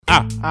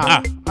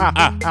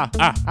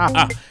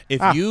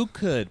If you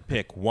could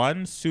pick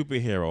one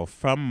superhero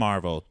from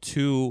Marvel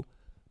to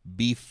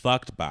be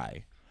fucked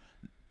by,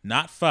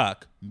 not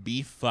fuck,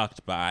 be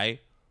fucked by,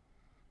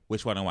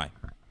 which one and why?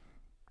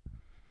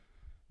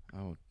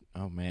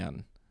 Oh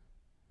man.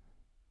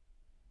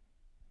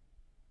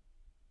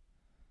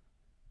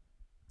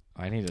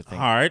 I need to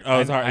think. Hard? Oh,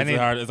 it's hard. It's a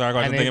hard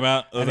question to think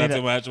about. Was that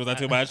too much? Was that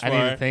too much for?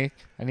 I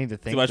need to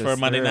think. Too much for a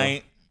Monday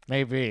night?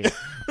 Maybe.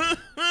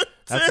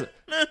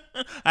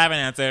 I have an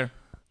answer.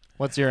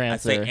 What's your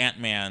answer? I say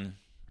Ant-Man.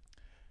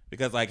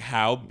 Because, like,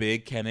 how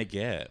big can it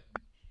get?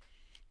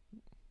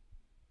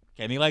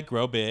 Can he, like,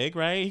 grow big,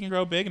 right? He can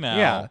grow big now.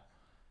 Yeah.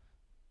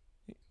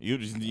 You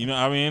know what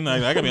I mean?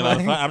 Like, that could be a lot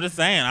of fun. I'm just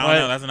saying. I don't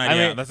know. That's an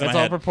idea. I mean, that's it's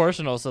all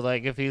proportional. So,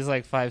 like, if he's,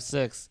 like,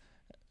 5'6",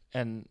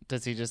 and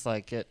does he just,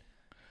 like,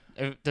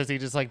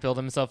 build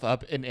himself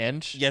up an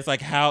inch? Yes,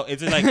 like, how...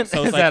 Is it, like... So it's is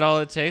like, that all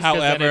it takes?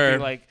 However... Then it'd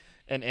be, like,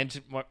 an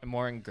inch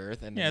more in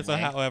girth and yeah, so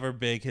length. however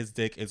big his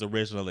dick is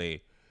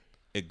originally,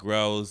 it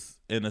grows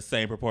in the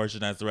same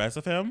proportion as the rest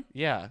of him.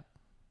 Yeah.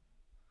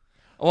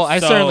 Well, I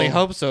certainly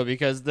hope so,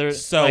 because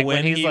there's like,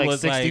 when he's like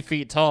 60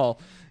 feet tall,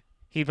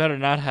 he better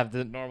not have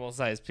the normal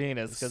sized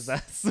penis, because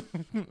that's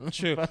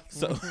true.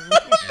 So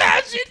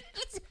imagine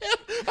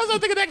I was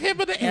thinking that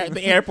him in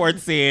the airport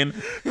scene,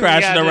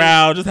 crashing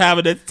around, just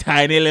having this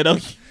tiny little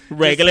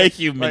regular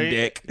human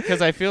dick.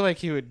 Because I feel like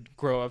he would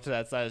grow up to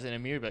that size and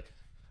immediately be like,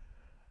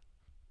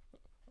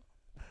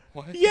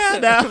 what? Yeah,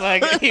 no.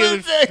 Like he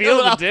would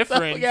feel the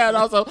difference. Yeah, and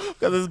also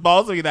because his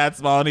balls would be that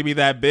small and he'd be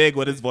that big,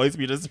 would his voice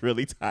be just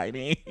really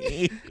tiny?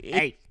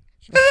 Hey.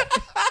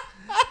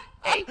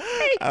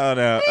 Oh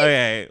no.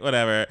 Okay,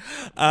 whatever.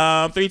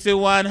 3, 2,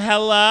 1.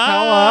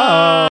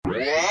 Hello.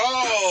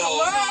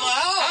 Hello.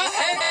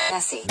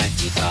 Messy.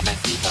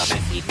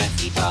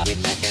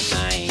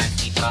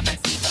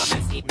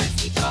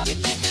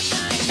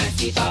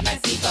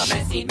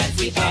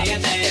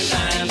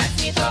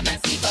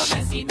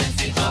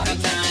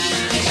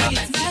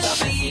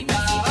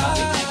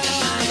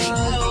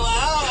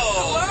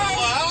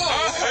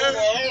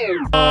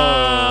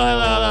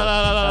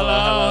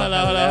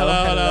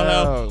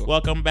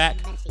 Welcome back.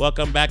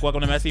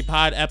 Welcome to Messy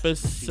Pod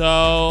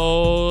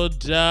episode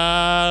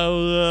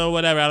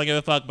whatever. I don't give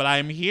a fuck, but I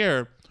am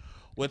here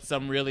with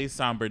some really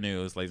somber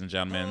news, ladies and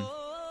gentlemen.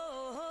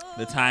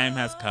 The time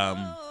has come.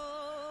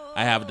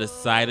 I have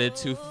decided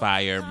to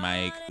fire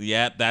Mike.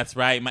 Yep, that's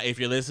right. If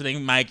you're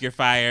listening, Mike, you're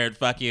fired.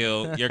 Fuck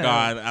you. You're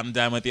gone. I'm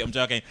done with you. I'm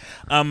joking.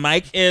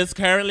 Mike is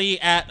currently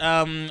at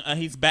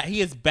he's back.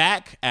 He is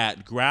back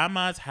at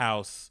Grandma's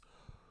house.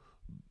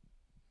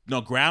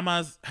 No,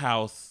 Grandma's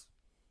house.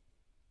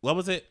 What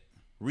was it?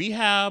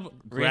 Rehab.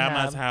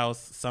 Grandma's house.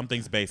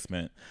 Something's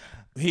basement.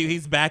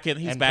 He's back in.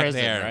 He's back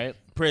prison, there. Right?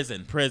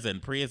 Prison.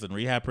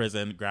 Rehab.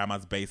 Prison.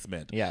 Grandma's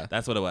basement. Yeah,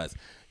 that's what it was.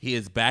 He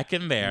is back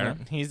in there.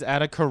 Yeah. He's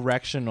at a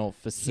correctional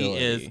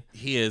facility.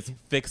 He is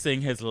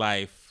fixing his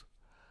life.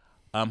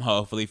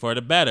 Hopefully for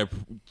the better.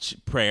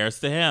 Prayers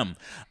to him.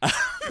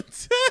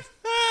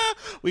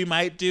 We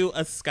might do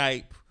a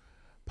Skype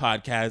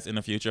podcast in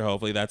the future.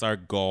 Hopefully that's our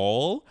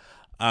goal.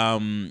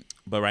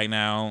 But right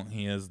now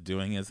he is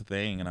doing his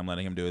thing, and I'm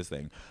letting him do his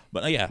thing.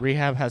 But yeah,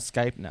 Rehab has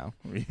Skype now.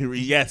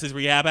 Yes, his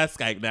rehab has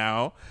Skype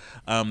now.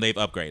 They've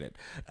upgraded.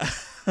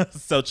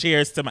 So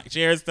cheers to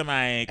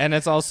Mike. And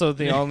it's also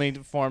the only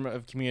form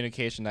of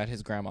communication that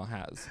his grandma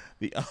has.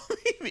 The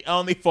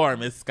only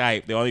form is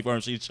Skype. The only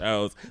form she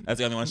chose. That's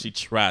the only one she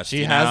trusts.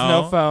 She has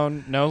no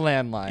phone, no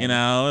landline. You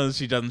know,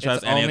 she doesn't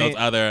trust any of those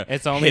other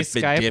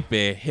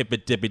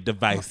hippy-dippy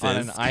devices. On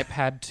an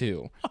iPad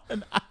 2.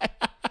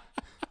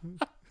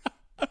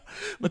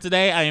 But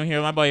today I am here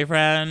with my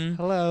boyfriend.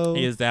 Hello.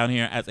 He is down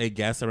here as a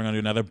guest, so we're going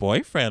to do another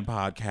boyfriend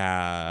podcast.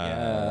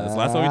 Yeah.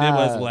 Last one we did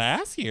was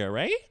last year,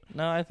 right?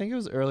 No, I think it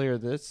was earlier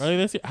this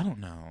year? I don't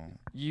know.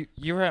 You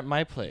were at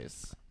my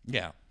place.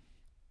 Yeah.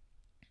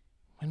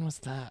 When was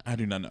that? I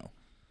do not know.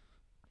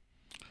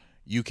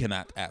 You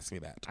cannot ask me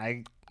that.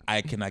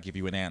 I cannot give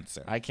you an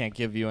answer. I can't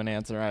give you an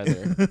answer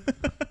either.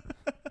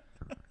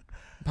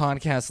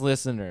 Podcast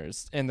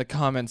listeners, in the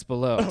comments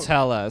below,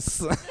 tell us.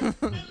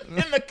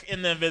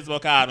 in the invisible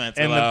comments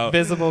below. In the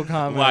visible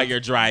comments. While you're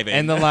driving.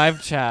 In the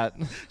live chat.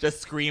 Just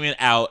scream it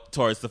out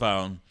towards the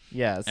phone.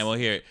 Yes. And we'll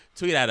hear it.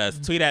 Tweet at us.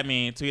 Tweet at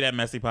me. Tweet at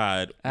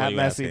MessyPod. At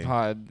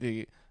MessyPod,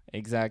 the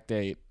exact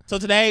date. So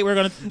today we're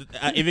going to,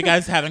 if you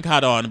guys haven't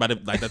caught on by the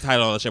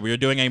title of the show, we were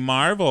doing a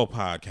Marvel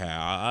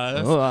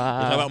podcast. We're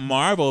talking about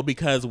Marvel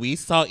because we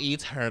saw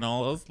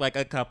Eternals like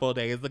a couple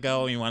days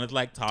ago and we wanted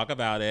to talk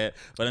about it.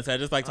 But instead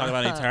of just talking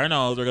about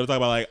Eternals, we're going to talk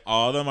about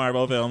all the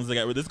Marvel films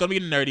together. This is going to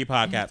be a nerdy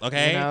podcast,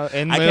 okay? You know,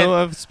 in lieu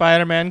of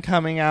Spider-Man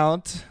coming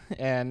out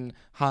and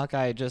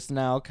Hawkeye just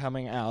now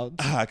coming out.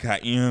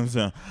 Hawkeye, you know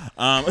what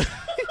I'm saying?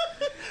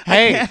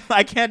 Hey,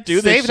 I can't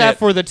do this Save shit. that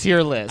for the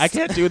tier list. I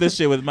can't do this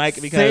shit with Mike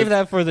because Save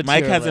that for the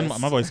Mike tier hasn't.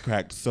 list. My voice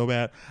cracked so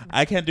bad.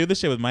 I can't do this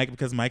shit with Mike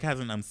because Mike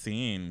hasn't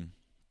seen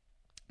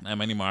that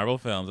many Marvel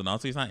films, and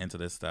also he's not into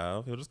this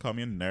stuff. He'll just call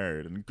me a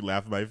nerd and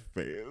laugh in my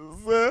face.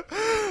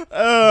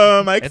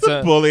 Mike's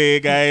a bully,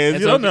 guys.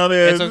 You don't know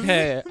this. It's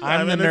okay.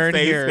 I'm the nerd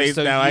here, space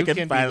so now. I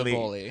can finally, be the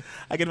bully.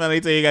 I can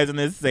finally tell you guys in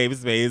this safe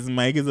space,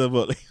 Mike is a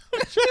bully.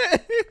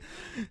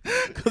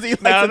 Because he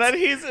now that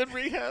he's in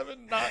rehab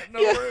and not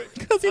nowhere.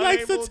 Because he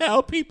likes to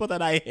tell people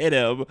that I hit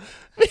him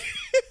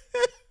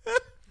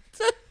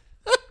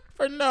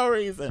for no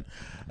reason.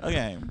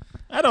 Okay.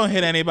 I don't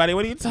hit anybody.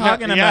 What are you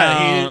talking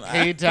about?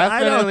 He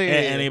definitely I don't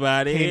hit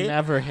anybody. He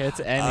never hits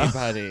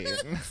anybody.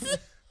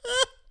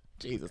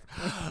 Jesus.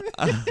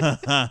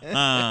 But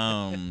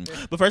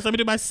first, let me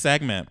do my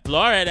segment.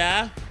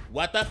 Florida.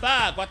 What the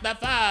fuck? What the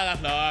fuck?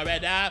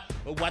 Florida.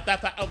 What the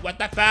fuck? What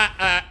the fuck?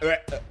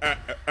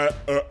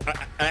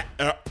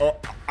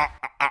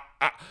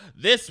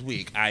 This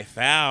week, I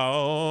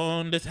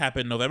found this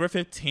happened November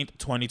 15th,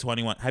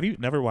 2021. Have you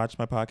never watched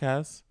my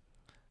podcast?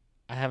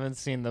 I haven't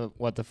seen the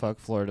What the Fuck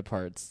Florida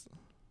parts.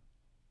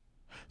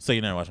 So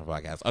you never watched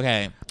my podcast.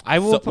 Okay. I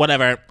will.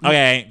 Whatever.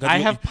 Okay. I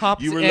have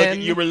popped you were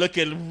in. You were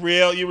looking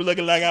real. You were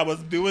looking like I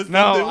was doing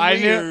something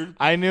weird.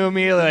 I knew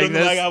immediately like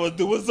this. Like I was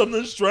doing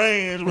something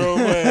strange, bro.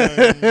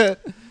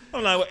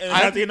 I'm like,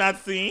 has he not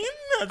seen?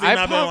 Has he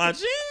not been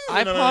watching?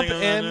 I pop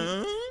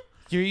in.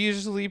 You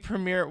usually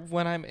premiere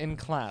when I'm in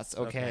class,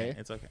 okay?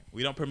 It's okay.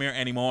 We don't premiere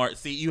anymore.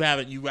 See, you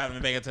haven't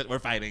been paying attention. We're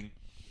fighting.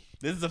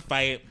 This is a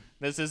fight.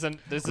 This is a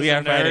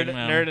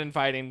nerd and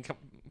fighting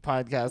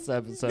podcast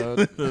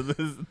episode.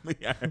 We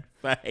are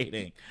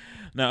fighting.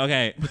 No,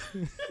 okay.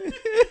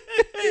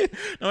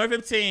 November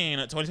 15,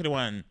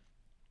 2021.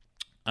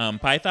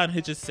 Python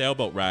hitches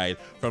sailboat ride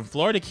from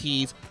Florida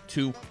Keys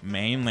to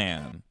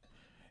mainland.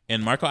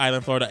 In Marco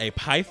Island, Florida, a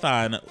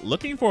python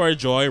looking for a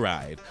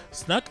joyride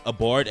snuck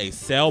aboard a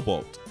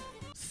sailboat.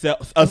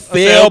 A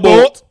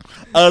sailboat.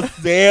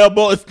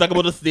 It snuck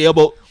aboard a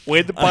sailboat.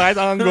 Where'd the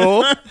python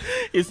go?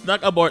 He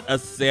snuck aboard a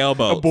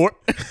sailboat.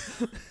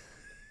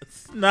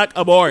 Snuck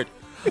aboard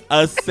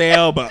a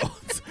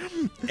sailboat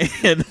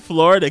in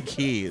Florida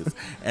Keys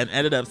and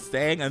ended up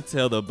staying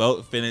until the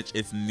boat finished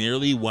its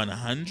nearly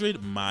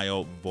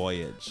 100-mile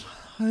voyage.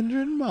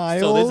 100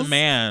 miles? So this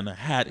man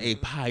had a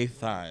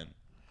python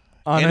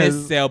in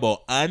his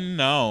sailboat,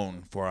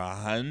 unknown, for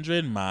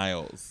 100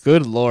 miles.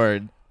 Good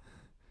Lord.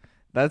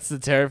 That's the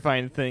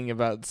terrifying thing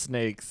about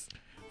snakes.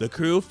 The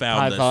crew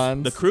found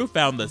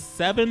the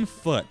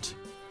 7-foot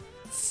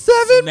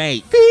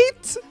snake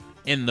feet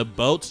in the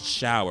boat's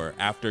shower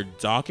after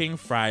docking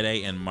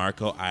Friday in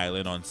Marco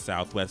Island on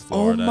Southwest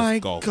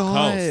Florida's Gulf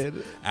Coast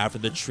after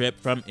the trip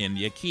from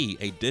India Key,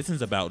 a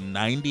distance about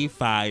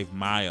 95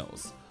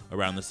 miles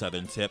around the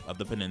southern tip of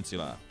the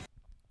peninsula.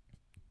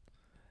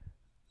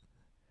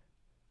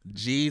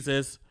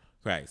 Jesus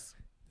Christ.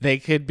 They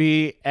could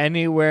be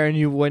anywhere and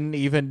you wouldn't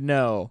even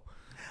know.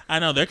 I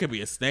know there could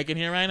be a snake in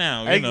here right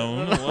now. You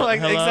know,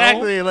 like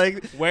exactly.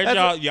 Like where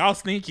y'all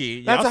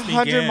sneaky? That's y'all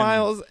 100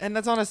 miles, and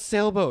that's on a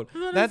sailboat.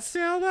 That's a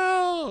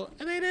sailboat,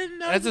 and they didn't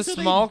know. That's a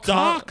small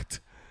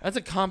docked. That's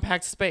a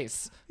compact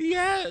space.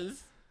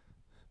 Yes,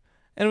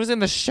 and it was in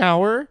the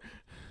shower.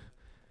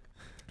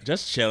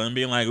 Just chilling,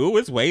 being like, "Ooh,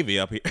 it's wavy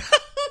up here."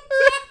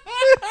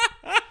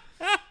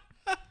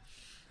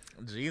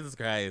 Jesus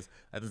Christ,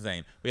 that's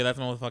insane. But yeah, that's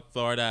motherfucking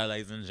Florida,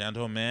 ladies and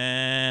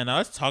gentlemen. Now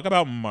let's talk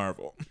about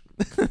Marvel.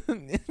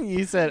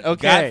 You said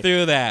okay. Got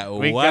through that.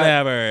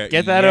 Whatever.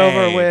 Get that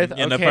over with.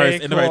 In the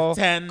first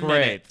 10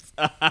 minutes.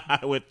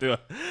 I went through.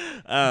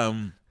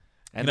 And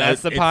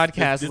that's the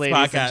podcast,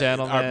 ladies and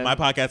gentlemen. My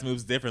podcast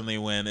moves differently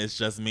when it's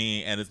just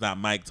me and it's not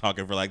Mike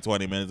talking for like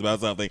 20 minutes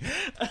about something.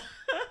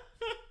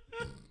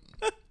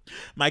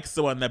 Mike's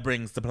the one that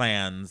brings the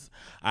plans.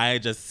 I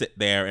just sit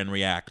there and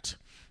react,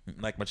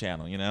 like my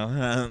channel, you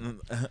know.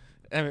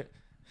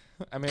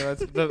 I mean,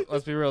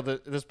 let's be real.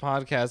 This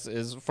podcast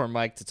is for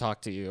Mike to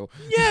talk to you.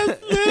 Yes,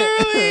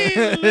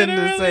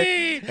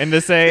 literally. and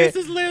to say this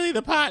is literally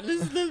the pot.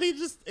 This is literally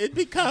just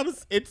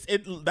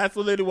that's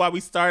literally why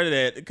we started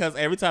it, because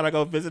every time I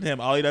go visit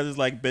him, all he does is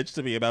like bitch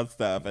to me about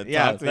stuff and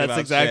talk to me about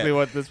exactly shit.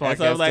 What this podcast is.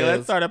 So I was like,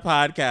 let's start a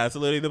podcast. So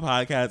literally, the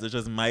podcast is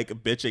just Mike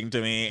bitching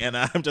to me, and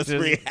I'm just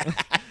reacting.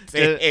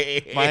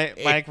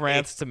 Mike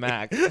rants to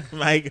Mac.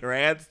 Mike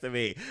rants to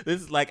me.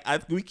 This is like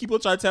we keep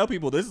trying to tell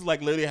people. This is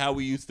like literally how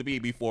we used to be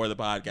before the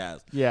podcast.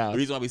 Yeah. The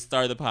reason why we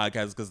started the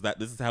podcast is because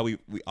this is how we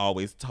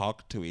always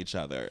talk to each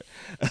other.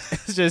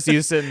 It's just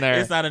you sitting there.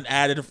 It's not an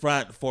added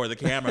front for the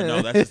camera.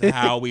 No, that's just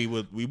how we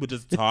would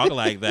just talk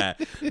like that.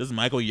 Just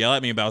Michael yell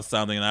at me about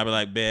something, and I'd be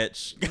like,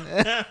 "Bitch,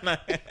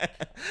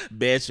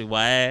 bitch,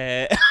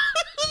 what?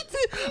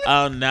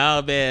 Oh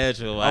no, bitch,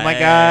 what? Oh my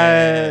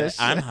gosh,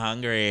 I'm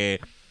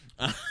hungry."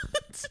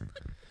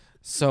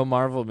 So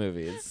Marvel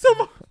movies.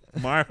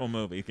 Marvel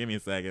movies. Give me a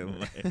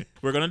second.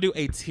 We're gonna do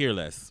a tier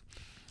list.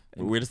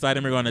 We're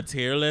deciding we're going to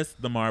tier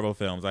list the Marvel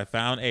films. I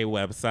found a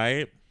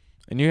website.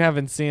 And you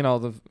haven't seen all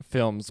the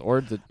films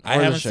I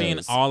haven't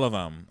seen all of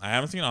them.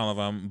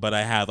 But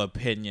I have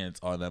opinions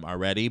on them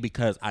already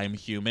because I'm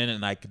human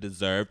and I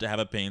deserve to have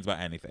opinions about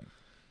anything.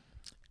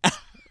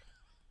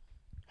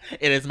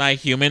 It is my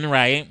human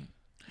right.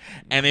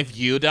 And if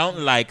you don't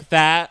like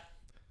that,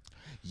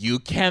 you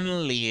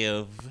can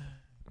leave.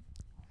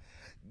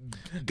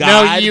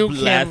 God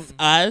bless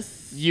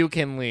us. You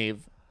can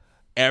leave.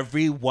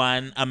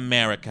 Everyone,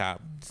 America.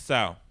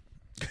 So,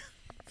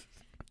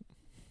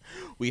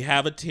 we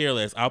have a tier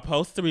list. I'll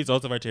post the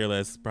results of our tier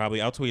list.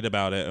 Probably I'll tweet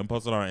about it and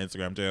post it on our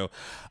Instagram too.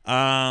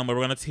 But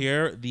we're gonna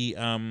tier the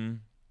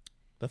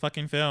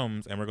fucking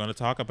films, and we're gonna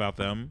talk about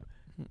them.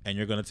 And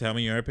you're gonna tell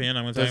me your opinion.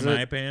 I'm gonna tell you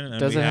my opinion. And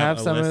does it have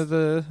some of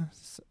the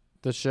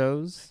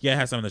shows? Yeah, it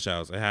has some of the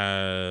shows. It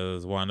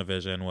has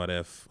WandaVision, What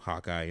If,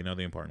 Hawkeye. You know,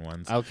 the important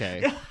ones.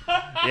 Okay.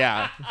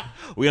 Yeah.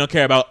 We don't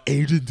care about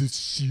Agent of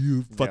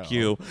S.H.I.E.L.D. Fuck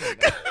you.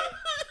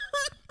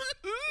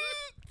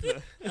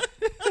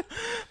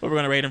 But we're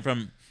gonna rate them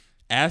from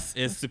S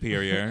is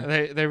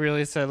superior. They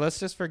really said, let's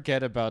just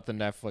forget about the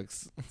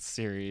Netflix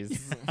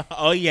series.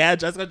 Oh yeah,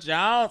 Jessica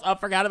Jones. I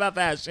forgot about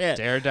that shit.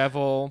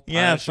 Daredevil.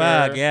 Yeah, Punisher.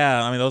 fuck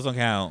yeah. I mean, those don't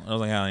count. Those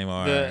don't count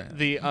anymore.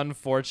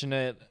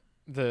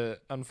 The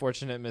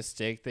unfortunate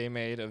mistake they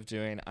made of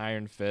doing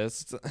Iron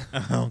Fist.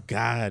 Oh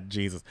God,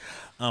 Jesus.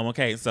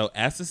 Okay, so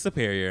S is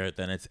superior.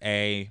 Then it's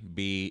A,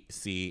 B,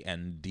 C,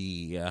 and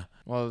D.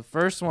 Well, the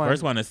first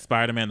one is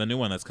Spider-Man, the new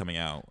one that's coming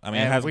out. I mean,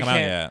 it hasn't come out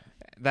yet.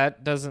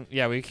 That doesn't.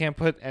 Yeah, we can't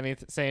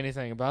say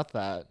anything about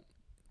that.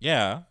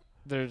 Yeah,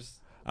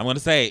 I'm gonna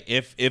say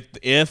if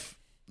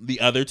the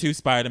other two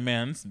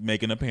Spider-Mans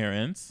make an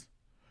appearance,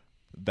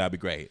 that'd be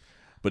great.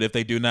 But if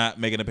they do not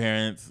make an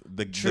appearance,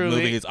 the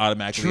movie is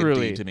automatically a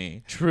D to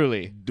me.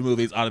 Truly, the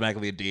movie is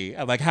automatically a D.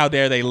 I'm like, how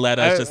dare they let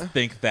us just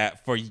think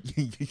that for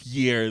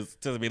years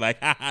to be like,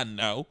 haha,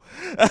 no.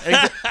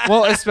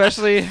 Well,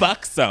 especially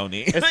fuck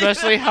Sony.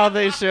 Especially how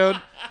they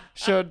showed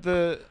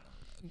the.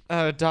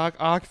 Doc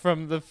Ock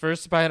from the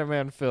first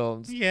Spider-Man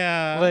films.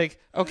 Yeah. Like,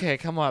 okay,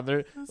 come on.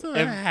 If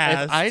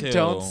I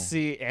don't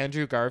see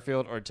Andrew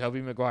Garfield or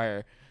Tobey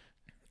Maguire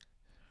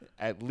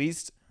at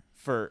least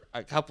for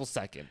a couple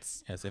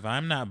seconds. Yes, if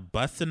I'm not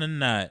busting a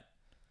nut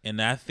in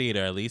that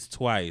theater at least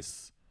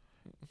twice,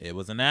 it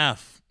was an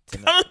F.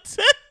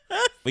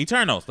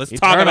 Eternals. Let's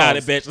talk about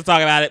it, bitch. Let's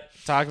talk about it.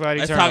 Talk about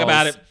Eternals. Let's talk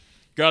about it.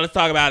 Girl, let's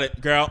talk about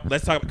it. Girl,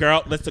 let's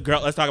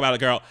talk about it,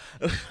 girl.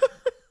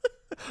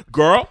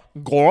 Girl,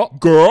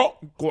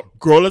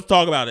 let's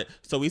talk about it.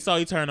 So we saw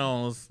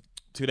Eternals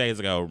 2 days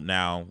ago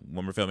now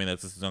when we're filming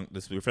this.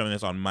 We're filming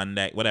this on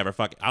Monday. Whatever,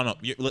 fuck it. I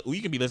don't know. You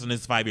can be listening to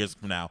this 5 years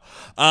from now.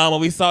 When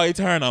we saw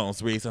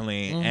Eternals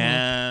recently. Mm-hmm.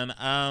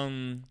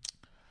 And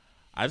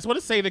I just want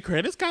to say the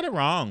critics got it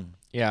wrong.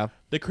 Yeah.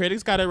 The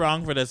critics got it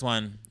wrong for this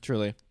one.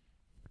 Truly.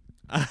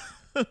 I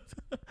feel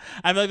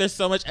like there's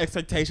so much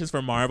expectations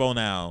for Marvel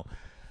now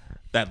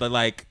that they're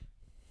like,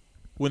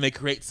 when they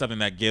create something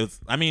that gives,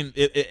 I mean,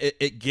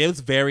 it gives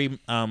very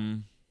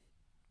kind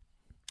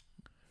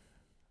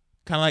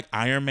of like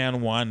Iron Man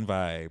 1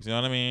 vibes. You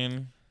know what I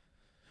mean?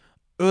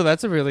 Ooh,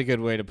 that's a really good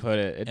way to put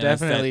it. It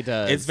definitely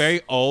does. It's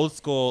very old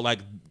school, like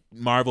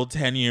Marvel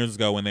 10 years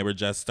ago when they were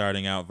just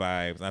starting out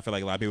vibes. And I feel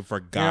like a lot of people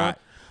forgot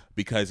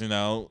because,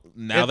 now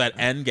that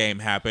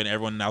Endgame happened,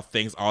 everyone now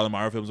thinks all the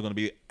Marvel films are going to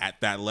be at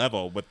that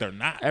level, but they're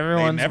not.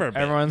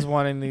 Everyone's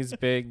wanting these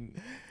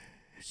big...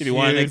 If you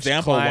want an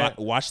example,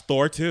 watch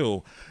Thor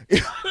 2.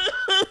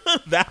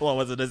 That one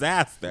was a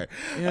disaster.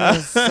 Yeah, it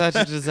was such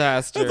a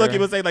disaster. That's what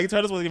people say. Like,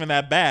 Eternals wasn't even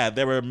that bad.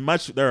 There were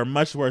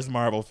much worse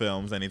Marvel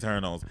films than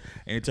Eternals,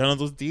 and Eternals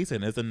was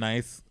decent. It's a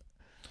nice.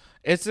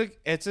 It's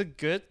a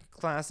good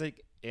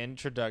classic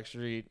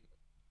introductory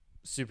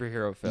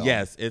superhero film.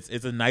 Yes,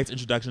 it's a nice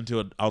introduction to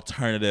an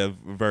alternative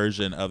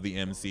version of the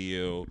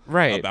MCU,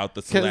 right? About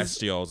the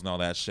Celestials and all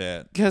that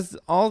shit. Because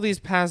all these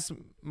past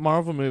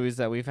Marvel movies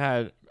that we've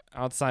had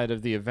outside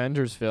of the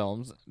Avengers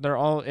films, they're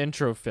all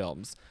intro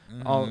films.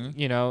 Mm-hmm.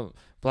 All,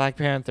 Black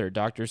Panther,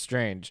 Doctor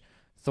Strange,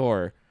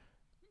 Thor,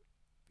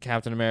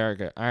 Captain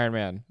America, Iron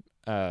Man,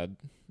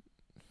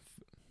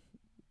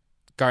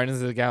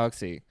 Guardians of the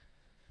Galaxy.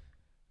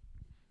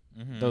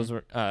 Mm-hmm. Those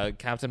were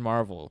Captain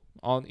Marvel.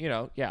 All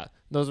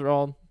those are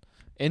all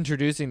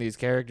introducing these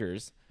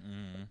characters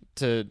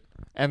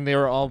and they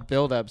were all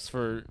build-ups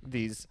for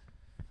these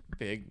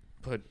big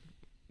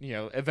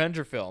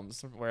Avenger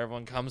films where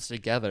everyone comes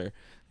together.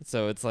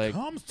 So it's like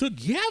comes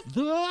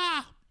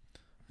together,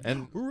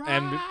 and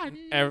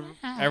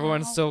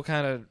everyone's still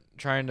kind of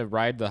trying to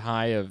ride the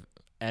high of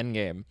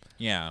Endgame.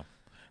 Yeah,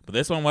 but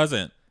this one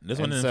wasn't. This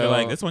one didn't feel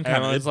like. This one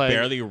kind of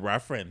barely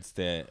referenced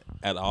it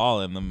at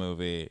all in the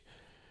movie.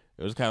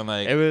 It was kind of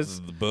like it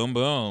was boom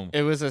boom.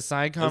 It was a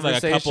side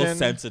conversation. It was like a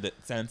couple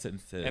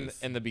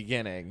sentences in the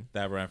beginning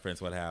that reference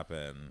what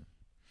happened.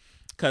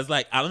 Because,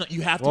 I don't know,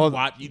 you have to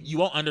watch. You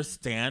won't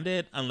understand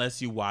it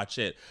unless you watch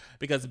it.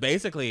 Because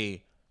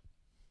basically,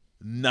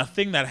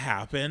 nothing that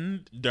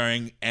happened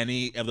during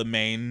any of the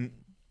main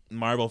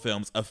Marvel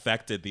films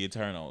affected the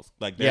Eternals.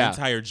 Like, their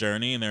entire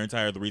journey and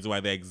the reason why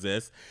they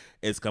exist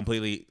is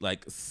completely,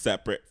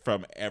 separate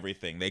from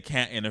everything. They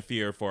can't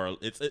interfere for...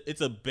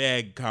 It's a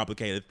big,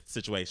 complicated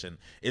situation.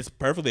 It's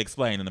perfectly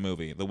explained in the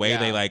movie. The way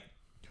they,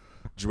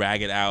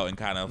 drag it out and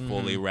kind of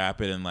fully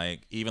wrap it, and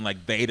even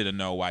they didn't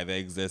know why they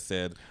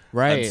existed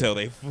until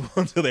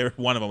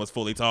one of them was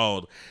fully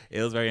told.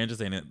 It was very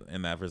interesting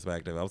in that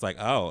perspective. I was like,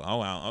 oh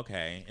wow,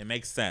 okay, it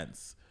makes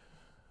sense.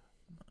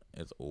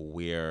 It's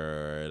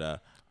weird.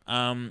 But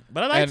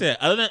I liked it.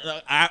 Other than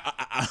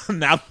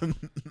now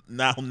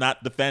I'm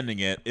not defending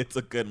it. It's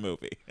a good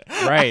movie.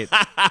 Right.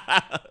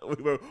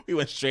 we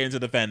went straight into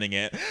defending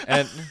it.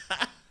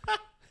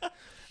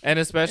 And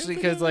especially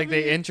because like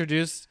they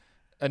introduced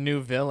a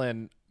new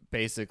villain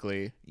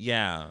basically.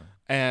 Yeah.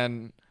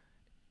 And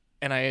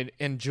I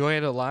enjoy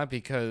it a lot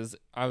because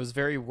I was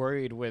very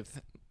worried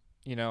with,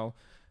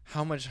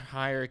 how much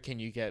higher can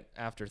you get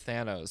after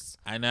Thanos?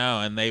 I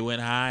know, and they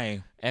went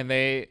high. And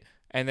they're,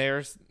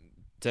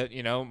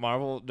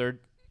 Marvel, they're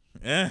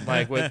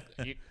like with,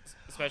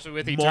 especially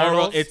with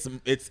Eternals. It's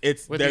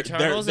with their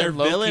Eternals their and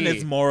Loki. villain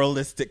is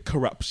moralistic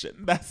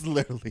corruption. That's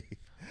literally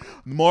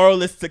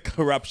moralistic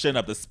corruption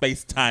of the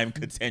space-time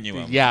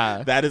continuum.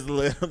 Yeah. That is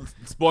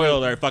spoiler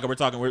alert. Fuck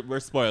it, we're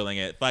spoiling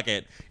it. Fuck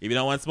it. If you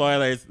don't want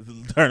spoilers,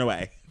 turn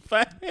away.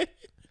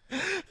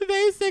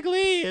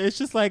 Basically, it's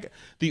just like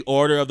the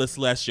order of the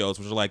Celestials,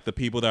 which are like the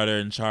people that are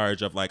in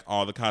charge of like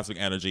all the cosmic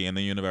energy in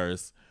the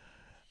universe.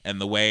 And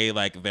the way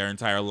like their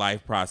entire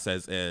life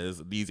process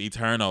is, these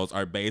Eternals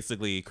are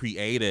basically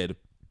created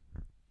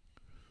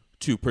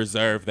to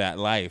preserve that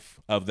life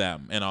of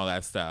them and all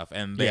that stuff.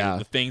 And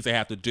the things they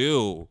have to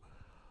do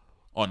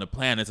on the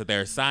planets that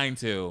they're assigned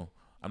to,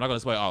 I'm not going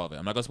to spoil all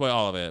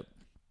of it.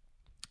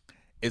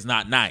 It's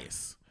not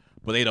nice.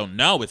 But they don't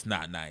know it's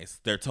not nice.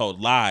 They're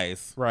told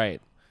lies.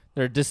 Right.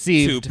 They're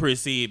deceived to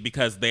proceed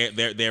because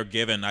they're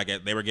given,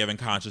 they were given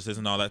consciousness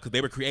and all that because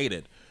they were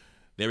created.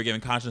 They were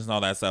given consciousness and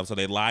all that stuff, so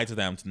they lied to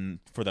them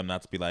for them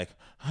not to be like,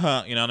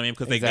 huh, you know what I mean?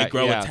 Because they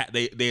grow,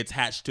 they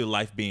attach to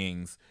life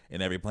beings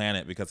in every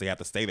planet because they have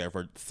to stay there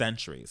for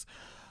centuries,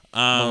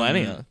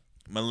 millennia.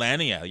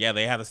 Yeah,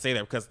 they have to stay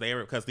there because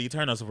the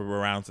Eternals were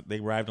around. They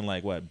arrived in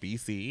like what,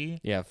 BCE?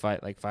 Yeah,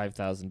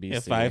 5,000 BC. Yeah,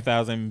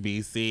 5,000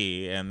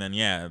 BC, and then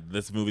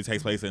this movie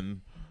takes place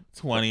in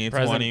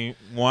 2021.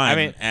 I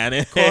mean,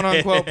 and quote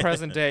unquote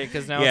present day,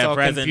 because now it's all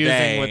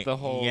confusing with the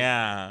whole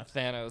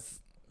Thanos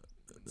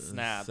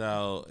snap.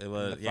 So it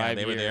was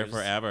they were there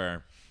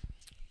forever.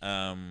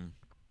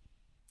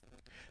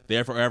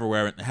 There forever,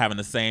 we're having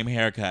the same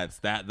haircuts.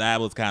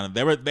 That was kind of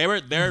they're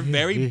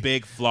very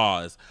big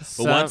flaws.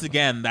 But once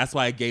again, that's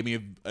why it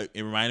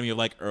reminded me of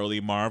like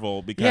early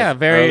Marvel, because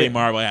early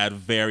Marvel had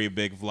very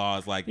big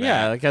flaws like that.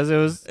 Yeah, because it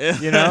was they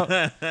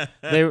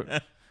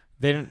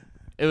didn't.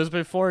 It was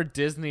before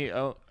Disney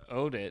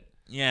owed it.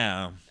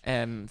 Yeah,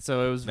 and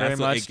so it was very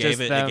much it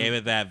gave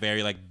it that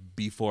very like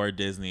before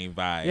Disney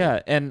vibe.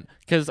 Yeah, and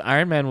because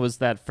Iron Man was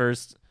that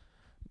first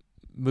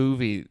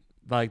movie,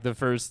 like the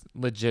first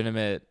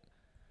legitimate,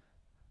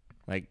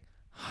 like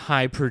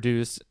high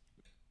produced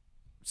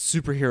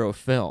superhero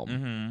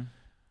film,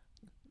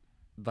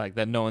 like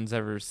that no one's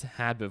ever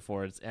had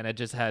before, and it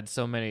just had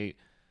so many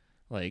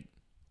like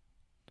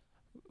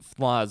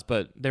flaws,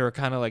 but they were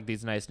kind of like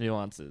these nice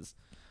nuances.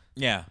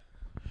 Yeah,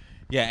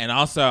 and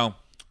also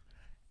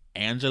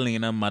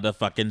Angelina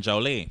motherfucking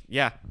Jolie.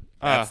 Yeah,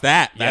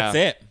 that's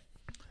it.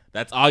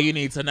 That's all you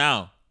need to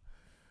know.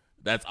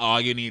 That's all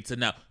you need to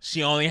know.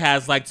 She only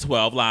has like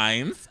 12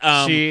 lines.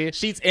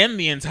 She's in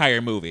the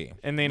entire movie.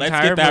 Let's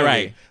get that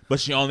right.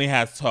 But she only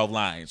has 12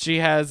 lines. She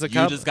has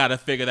You just got to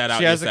figure that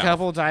out yourself. She has yourself. a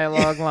couple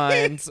dialogue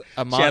lines,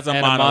 she has a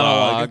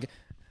monologue.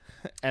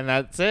 And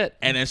that's it.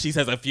 And then she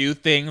says a few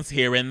things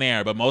here and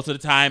there, but most of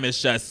the time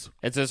it's just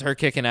her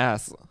kicking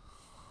ass.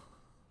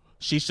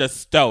 She's just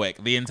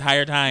stoic the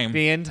entire time. I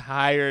mean,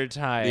 I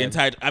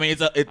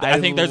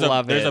think there's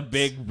a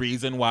big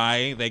reason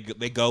why they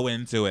go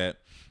into it,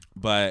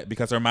 but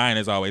because her mind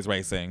is always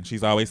racing. She's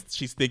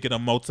thinking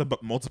of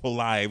multiple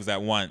lives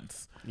at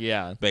once.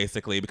 Yeah,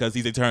 basically, because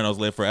these Eternals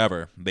live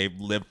forever. They've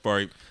lived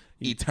for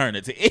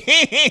eternity.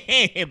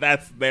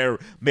 They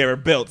were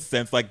built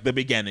since like the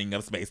beginning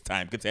of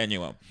space-time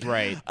continuum.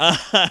 Right,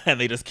 and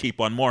they just keep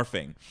on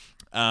morphing.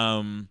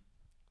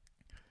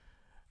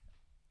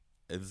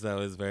 So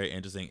it's very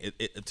interesting.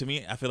 To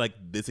me, I feel like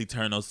this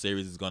Eternal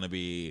series is going to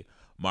be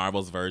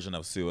Marvel's version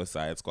of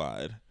Suicide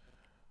Squad.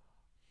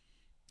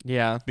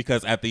 Yeah.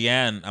 Because at the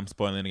end, I'm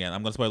spoiling it again.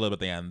 I'm going to spoil a little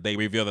bit at the end. They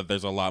reveal that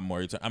there's a lot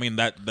more Eternals. I mean,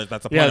 that's the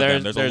point of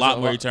them. There's a lot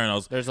more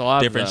Eternals. There's a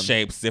lot different of them.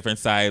 shapes, different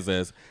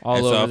sizes.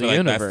 All over I the feel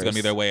universe. That's going to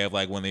be their way of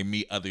like when they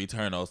meet other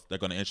Eternals, they're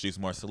going to introduce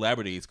more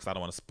celebrities because I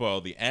don't want to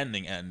spoil the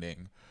ending.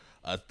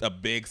 A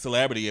big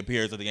celebrity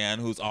appears at the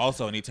end who's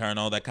also an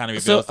Eternal that kind of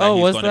reveals that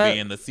he's going to be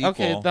in the sequel.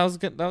 Okay, that was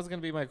going to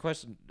be my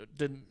question.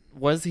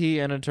 Was he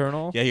an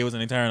Eternal? Yeah, he was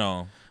an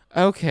Eternal.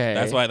 Okay.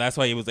 That's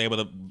why he was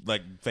able to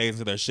like phase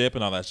into their ship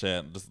and all that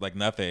shit. Just like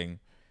nothing.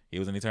 He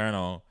was an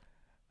Eternal.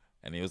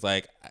 And he was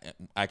like,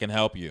 I can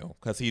help you.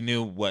 Because he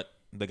knew what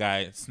the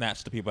guy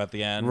snatched the people at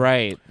the end.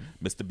 Right.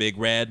 Mr. Big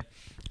Red.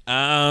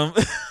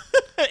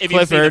 If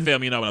you've seen the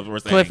film, you know what we're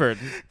saying.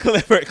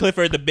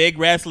 Clifford, the Big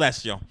Red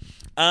Celestial.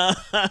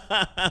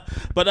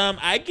 But I'm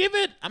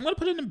gonna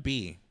put it in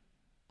B.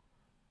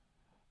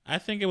 I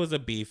think it was a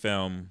B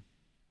film.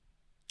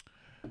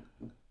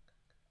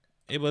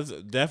 It was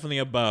definitely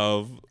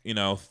above,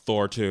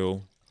 Thor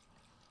 2,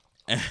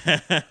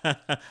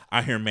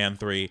 Iron Man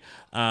 3.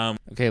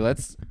 Okay,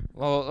 let's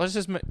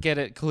just get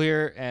it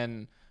clear,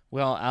 and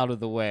well out of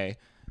the way.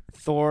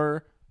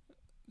 Thor,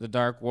 The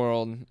Dark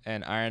World,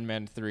 and Iron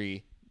Man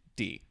 3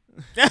 D.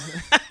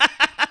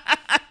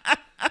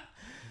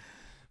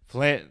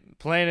 Plain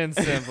and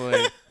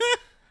simply.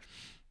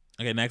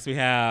 Okay, next we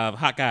have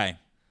Hawkeye.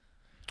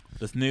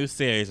 This new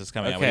series is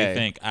coming out. What do you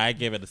think? I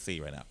give it a C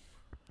right now.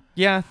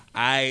 Yeah.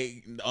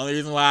 The only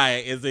reason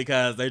why is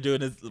because they're doing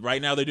this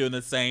right now. They're doing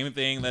the same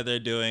thing that they're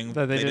doing.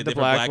 That they did the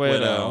Black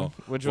Widow,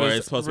 which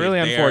was really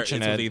unfortunate. It's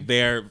supposed to be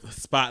their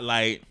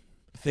spotlight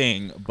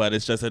thing, but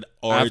it's just an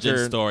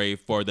origin story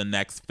for the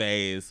next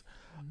phase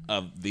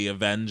of the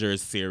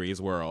Avengers series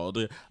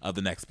world of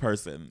the next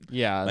person.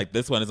 Yeah. Like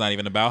this one is not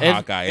even about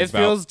Hawkeye. It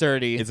feels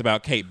dirty. It's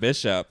about Kate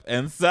Bishop.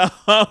 And so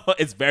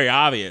it's very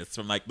obvious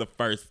from like the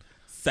first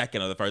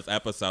second of the first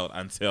episode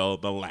until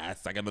the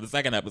last second of the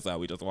second episode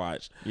we just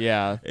watched.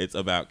 Yeah. It's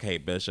about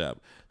Kate Bishop.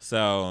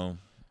 So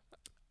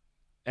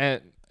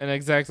and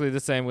exactly the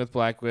same with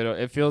Black Widow.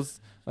 It feels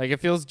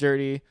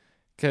dirty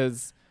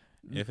because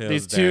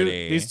these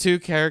two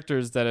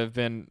characters that have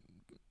been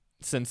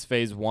since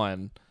phase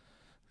 1,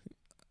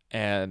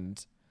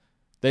 and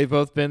they've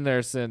both been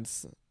there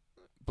since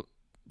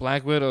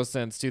Black Widow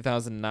since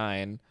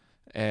 2009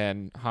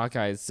 and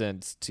Hawkeye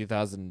since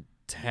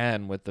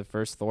 2010 with the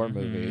first Thor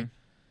movie.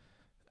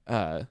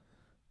 And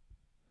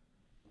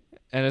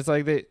it's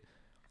like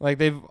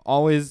they've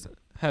always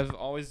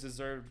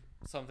deserved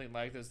something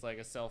like this, like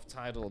a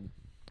self-titled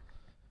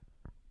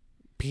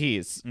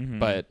piece.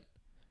 But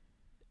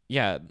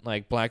yeah,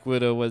 like Black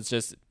Widow was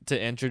just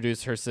to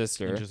introduce her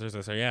sister.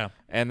 Yeah.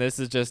 And this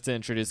is just to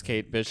introduce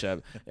Kate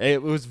Bishop.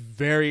 It was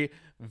very,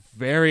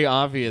 very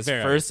obvious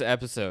first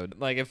episode.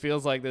 Like it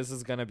feels like this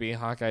is gonna be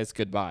Hawkeye's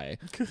goodbye.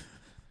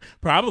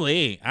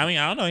 Probably. I mean,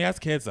 I don't know. He has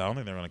kids, so I don't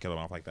think they're going to kill him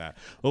off like that.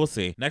 But we'll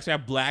see. Next, we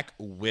have Black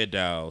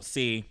Widow.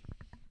 See,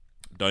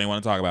 don't even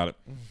want to talk about it.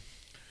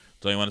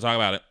 Don't even want to talk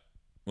about it.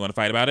 You want to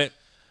fight about it?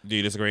 Do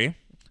you disagree?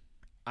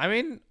 I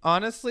mean,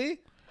 honestly,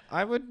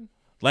 I would.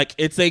 Like,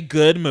 it's a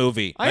good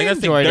movie. I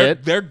enjoyed it.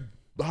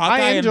 Hawkeye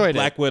and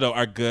Black Widow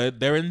are good.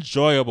 They're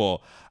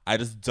enjoyable. I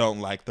just don't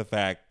like the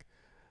fact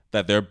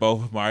that they're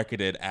both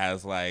marketed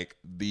as, like,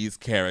 these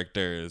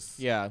characters.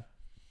 Yeah.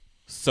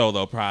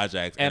 Solo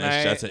projects, and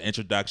it's just an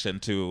introduction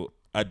to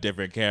a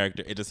different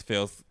character. It just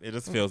feels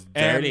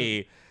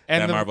dirty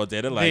that Marvel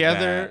did it like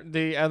that.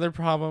 The other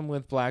problem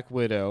with Black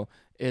Widow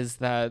is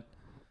that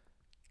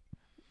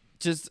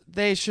just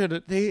they should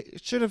have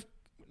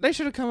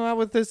come out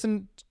with this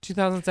in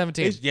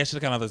 2017. Should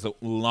have come out with this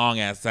a long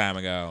ass time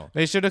ago.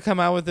 They should have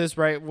come out with this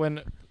right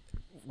when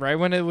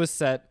it was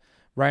set,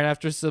 right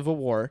after Civil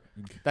War.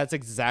 That's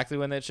exactly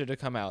when it should have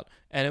come out,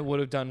 and it would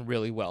have done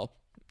really well.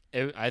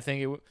 I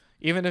think it.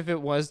 Even if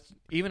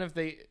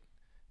they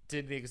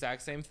did the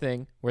exact same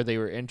thing where they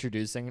were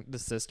introducing the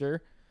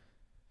sister,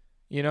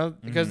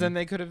 because then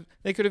they could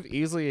have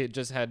easily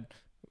just had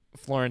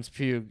Florence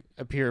Pugh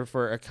appear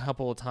for a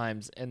couple of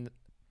times in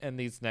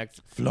these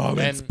next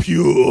Florence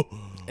Pugh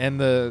and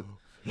the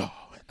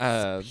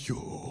Florence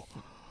Pugh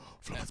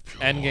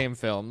Endgame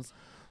films.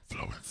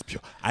 Florence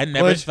Pugh. I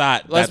never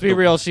thought. Let's be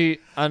real.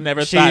 I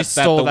never thought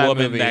that the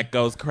woman that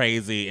goes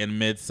crazy in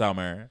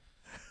Midsommar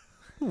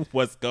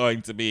was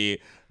going to be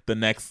the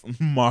next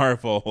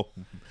Marvel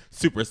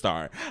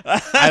superstar.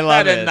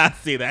 I did not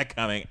see that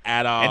coming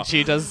at all. And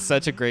she does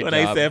such a great job.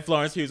 When they said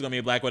Florence Pugh was going to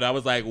be Black Widow, I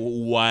was like,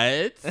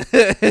 what?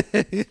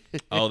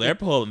 Oh, they're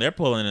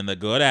pulling in the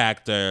good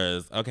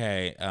actors.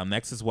 Okay,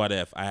 next is What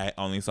If. I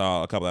only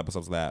saw a couple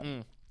episodes of that.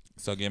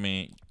 So give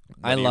me,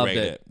 I loved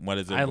it. What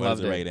is it? What is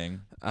the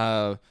rating?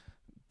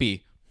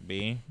 B.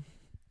 B?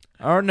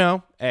 Or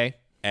no, A.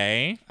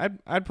 A?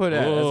 I'd put it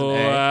as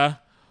an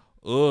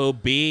A.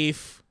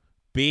 Beef.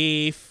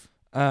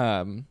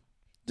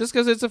 Just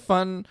because it's a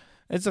fun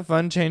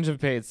change of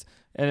pace,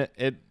 and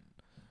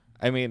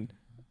I mean,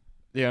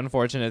 the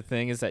unfortunate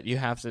thing is that you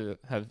have to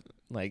have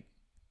like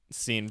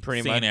seen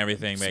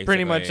everything, basically.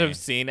 Pretty much have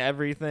seen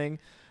everything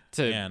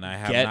to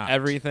get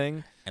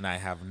everything. And I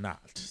have not,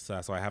 so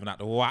that's why I have not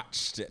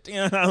watched it.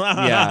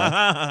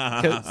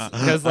 Yeah,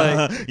 because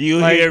like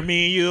hear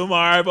me, you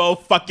Marvel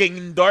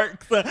fucking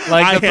dorks.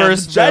 Like I the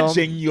first am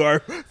judging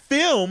your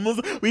films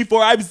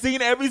before I've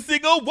seen every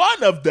single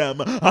one of them.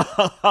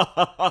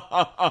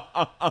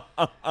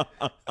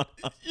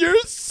 You're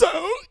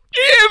so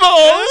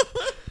evil.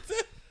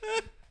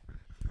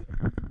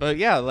 But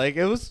yeah, like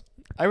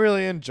I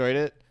really enjoyed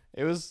it.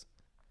 It was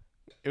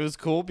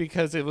cool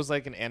because it was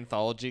like an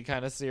anthology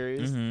kind of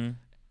series.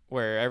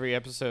 Where every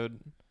episode,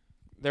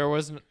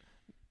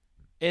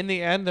 in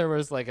the end, there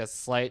was like a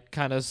slight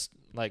kind of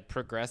like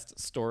progressed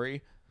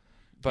story,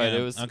 but it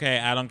was okay.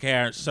 I don't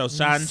care. So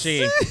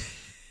Shang-Chi,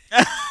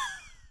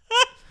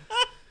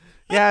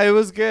 yeah, it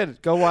was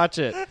good. Go watch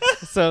it.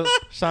 So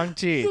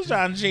Shang-Chi,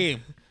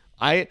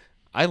 I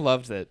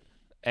loved it.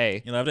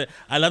 A. You loved it?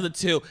 I loved it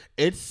too.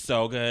 It's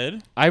so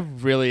good. I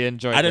really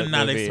enjoyed it. I did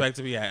not expect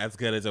to be as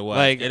good as it was.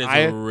 Like, it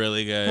is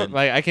really good.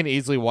 Like I can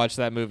easily watch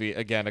that movie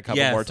again a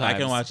couple more times. I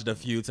can watch it a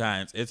few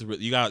times. It's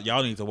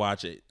y'all need to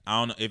watch it. I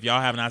don't know if y'all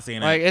have not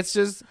seen it. Like it's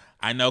just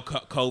I know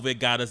COVID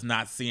got us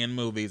not seeing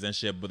movies and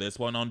shit, but this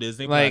one on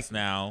Disney Like- Plus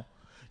now.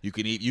 You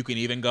can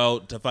even go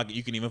to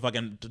you can even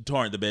fucking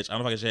torrent the bitch. I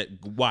don't fucking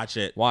shit. Watch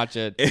it. Watch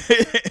it.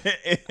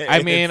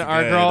 I mean, It's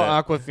our good. girl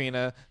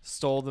Aquafina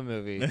stole the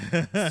movie,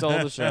 stole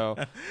the show.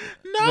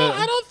 No,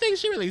 I don't think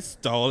she really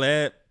stole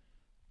it.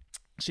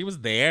 She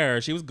was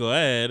there. She was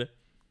good.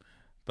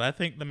 But I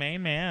think the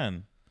main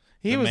man.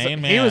 He The was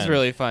main he was man.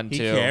 really fun He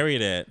too.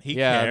 carried it. He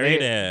Yeah,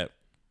 carried it.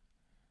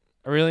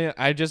 I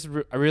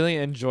really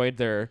enjoyed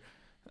their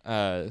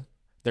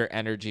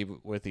energy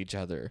with each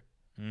other.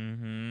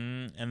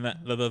 Mm-hmm. And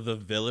the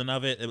villain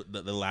of it, the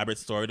elaborate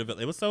story of it,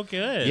 it was so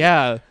good.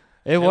 Yeah,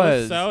 it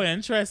was so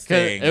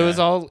interesting. It was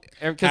all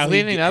How because he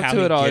leading ge- up how to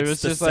he it all, it gets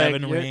was the just like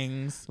 7 you're-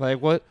 rings.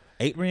 Like what?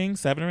 8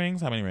 rings? 7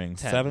 rings? How many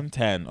rings? 10. 7,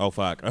 10. Oh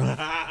fuck!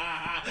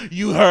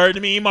 You heard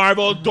me,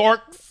 Marvel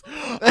dorks.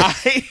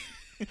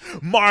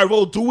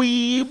 Marvel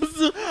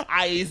dweebs.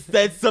 I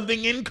said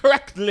something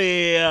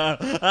incorrectly.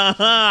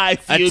 I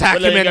see Attack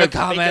you him in your the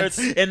comments.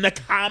 fingers in the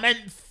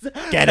comments.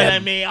 Get telling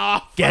him. me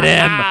off. Get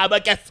him.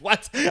 But guess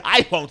what?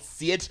 I won't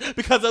see it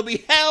because it'll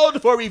be held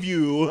for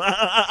review.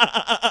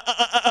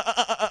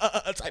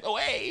 Type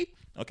away.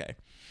 Okay.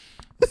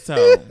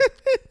 So,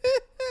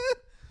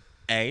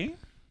 A.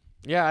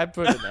 Yeah, I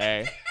put an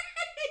A.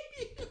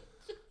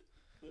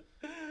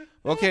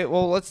 Okay,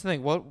 well let's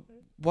think.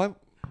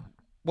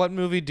 What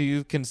movie do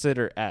you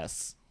consider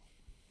S?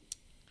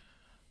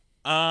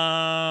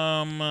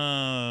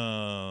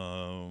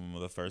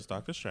 The first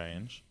Doctor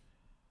Strange.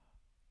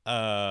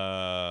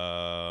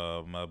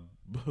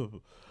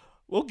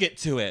 We'll get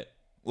to it.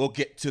 We'll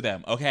get to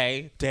them.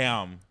 Okay.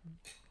 Damn.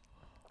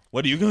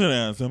 What are you gonna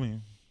answer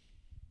me?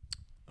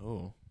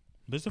 Oh,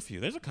 there's a few.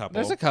 There's a couple.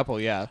 There's a couple,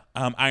 yeah.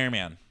 Iron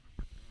Man.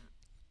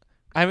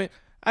 I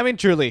mean,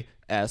 truly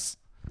S.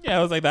 Yeah,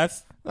 I was like,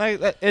 that's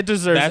It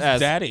deserves that's S.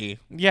 daddy.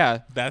 Yeah,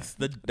 That's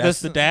the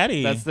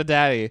daddy. That's the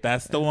daddy.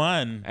 That's the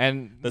one.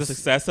 And The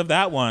success of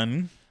that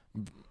one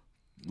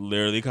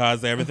literally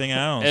caused everything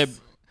else.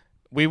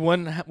 we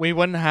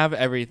wouldn't have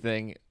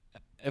everything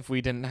if we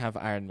didn't have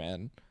Iron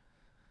Man.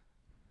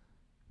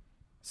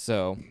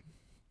 So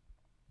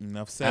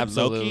Enough said.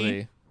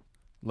 absolutely,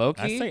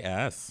 Loki. I say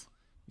S.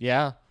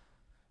 Yeah,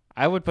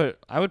 I would put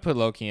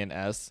Loki in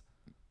S.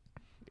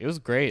 It was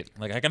great.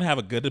 Like I can have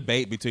a good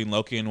debate between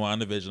Loki and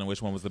WandaVision on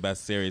which one was the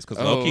best series because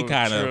Oh, Loki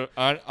kind true.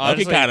 of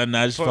Honestly,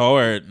 nudged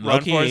forward.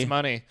 run for his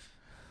money.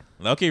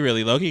 Loki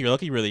really,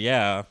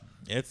 yeah.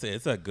 It's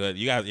a good.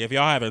 You guys, if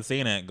y'all haven't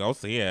seen it, go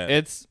see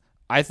it.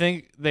 I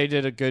think they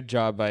did a good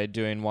job by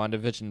doing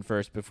WandaVision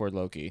first before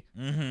Loki.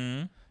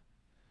 Mm-hmm.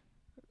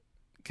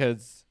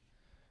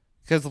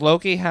 Because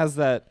Loki has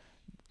that.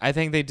 I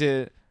think they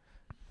did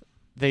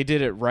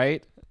it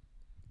right.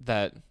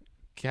 That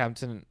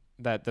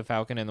the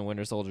Falcon and the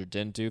Winter Soldier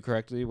didn't do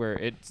correctly. Where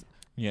it's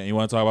Yeah, you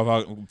want to talk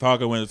about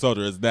Falcon Winter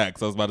Soldier is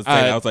next. I was about to say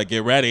that. I was like,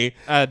 get ready.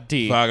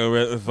 D. Falcon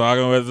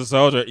Winter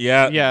Soldier.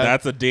 Yeah,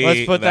 that's a D.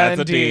 Let's put that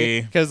that's in a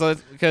D. Because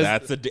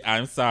that's a D.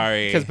 I'm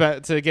sorry.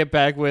 to get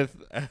back with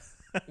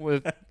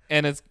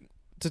and it's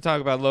to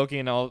talk about Loki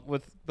and all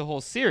with the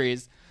whole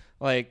series,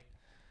 like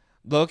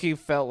Loki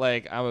felt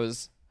like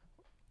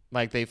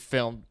they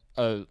filmed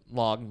a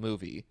long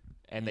movie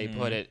and they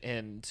put it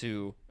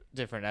into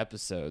different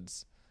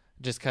episodes,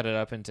 just cut it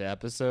up into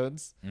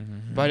episodes.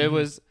 But it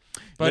was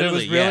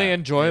really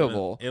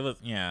enjoyable. It was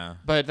yeah.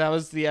 But that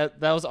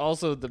was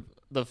also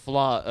the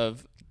flaw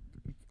of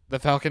the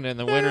Falcon and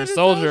the Winter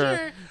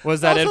Soldier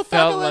was that it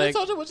felt like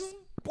Soldier was just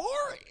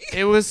boring.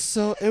 it was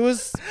slow. I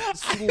was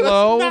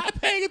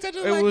not paying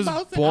attention. It like was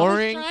most.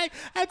 boring. I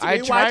had to I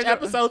rewatch tried to-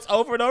 episodes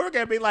over and over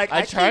again, being like,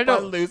 I tried keep to-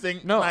 on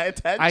losing my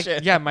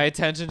attention. my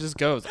attention just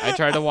goes. I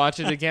tried to watch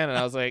it again, and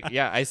I was like,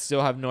 yeah, I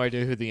still have no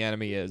idea who the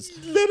enemy is.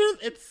 Literally,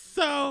 it's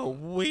so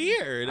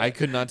weird. I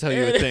could not tell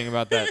you a thing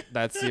about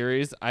that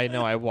series. I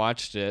know I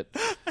watched it,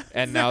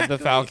 and now the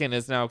Falcon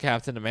is now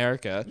Captain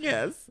America.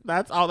 Yes,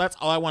 that's all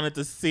I wanted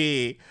to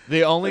see.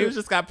 The only It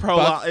just got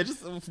prolonged. It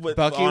just went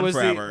on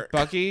forever.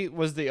 Bucky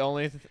was the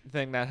only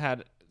thing that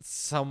had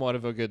somewhat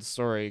of a good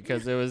story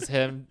because it was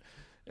him.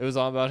 It was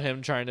all about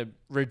him trying to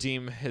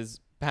redeem his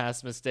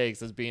past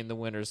mistakes as being the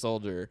Winter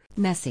Soldier.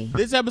 Messy.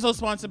 This episode is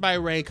sponsored by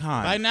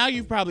Raycon. By now,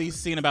 you've probably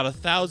seen about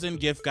 1,000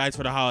 gift guides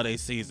for the holiday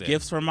season.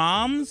 Gifts for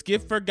moms,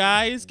 gift for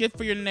guys, gift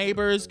for your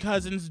neighbors,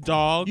 cousins,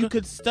 dog. You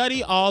could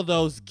study all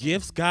those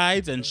gifts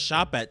guides and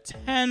shop at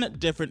 10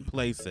 different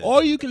places.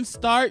 Or you can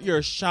start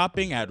your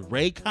shopping at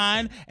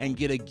Raycon and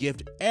get a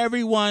gift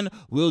everyone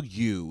will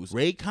use.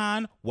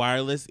 Raycon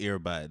wireless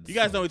earbuds. You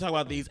guys know we talk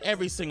about these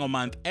every single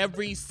month.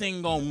 Every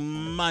single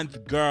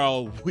month,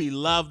 girl. We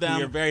love them.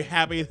 We are very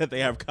happy that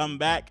they have have come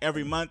back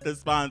every month to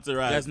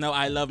sponsor us. You guys know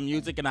I love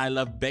music and I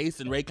love bass,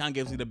 and Raycon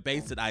gives me the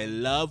bass that I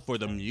love for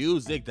the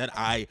music that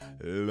I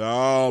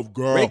love,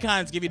 girl.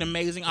 Raycons give you an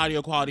amazing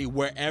audio quality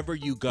wherever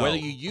you go. Whether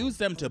you use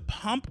them to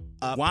pump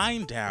up,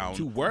 wind down,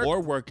 to work,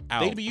 or work out,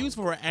 they can be used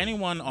for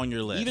anyone on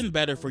your list. Even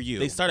better for you,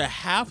 they start at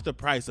half the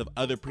price of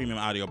other premium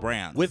audio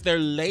brands. With their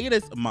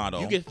latest model,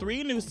 you get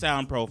 3 new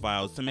sound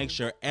profiles to make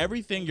sure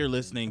everything you're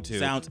listening to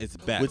sounds its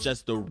best with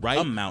just the right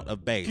amount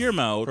of bass. Pure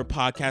mode for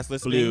podcast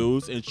listening,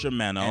 blues,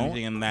 instrumental,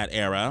 anything in that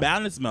era.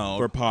 Balance mode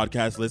for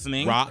podcast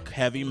listening, rock,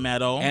 heavy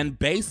metal, and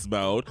bass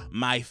mode,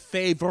 my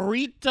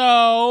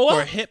favorito,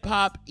 for hip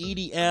hop,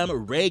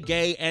 EDM,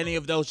 reggae, any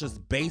of those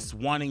just bass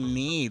wanting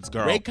needs,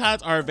 girl.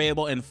 Raycons are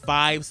available in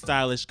 5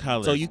 stylish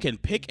colors, so you can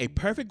pick a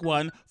perfect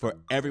one for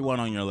everyone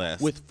on your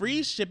list. With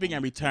free shipping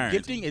and returns,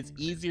 gifting is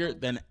easier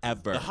than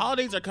ever. The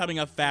holidays are coming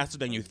up faster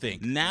than you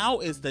think. Now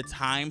is the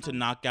time to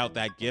knock out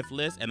that gift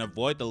list and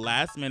avoid the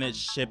last minute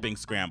shipping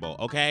scramble,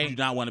 okay? You do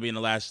not want to be in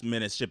the last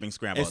minute shipping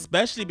scramble,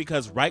 especially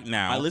because right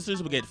now, my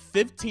listeners will get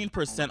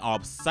 15%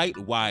 off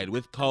site-wide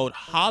with code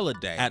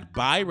HOLIDAY at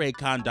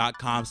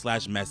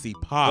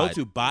buyraycon.com/messypod. Go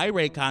to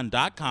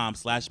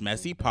buyraycon.com/messypod,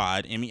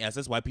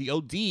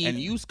 MESSYPOD, and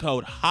use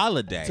code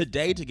HOLIDAY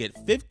today to get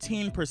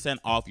 15%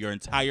 off your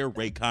entire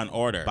Raycon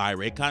order.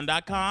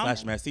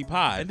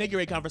 buyraycon.com/messypod. And thank you,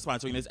 Raycon, for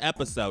sponsoring this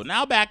episode.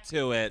 Now back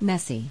to it.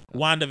 Messy.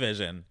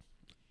 WandaVision.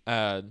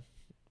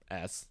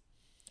 S.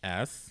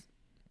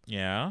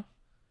 Yeah.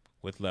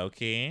 With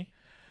Loki.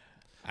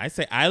 I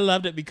say I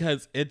loved it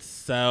because it's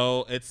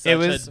such a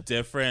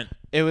different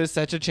It was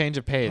such a change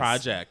of pace.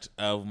 project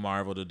of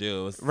Marvel to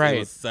do. It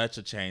was such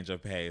a change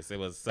of pace. It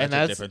was such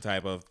a different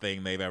type of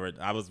thing they've ever.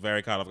 I was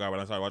very caught off guard when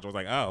I started watching. I was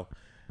like, oh.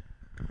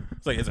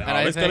 It's like, is it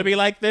always going to be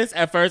like this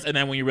at first? And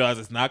then when you realize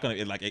it's not going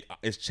to,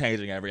 it's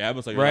changing every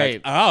episode. You're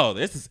like, oh,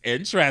 this is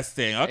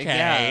interesting.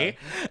 Okay.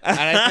 Yeah.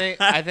 And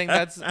I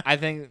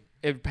think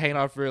it paid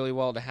off really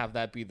well to have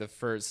that be the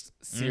first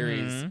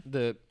series,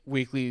 the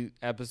weekly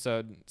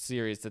episode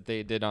series that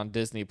they did on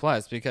Disney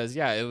Plus, because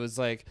it was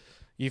like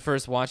you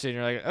first watch it and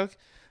you're like, okay,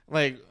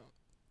 like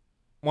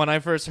when I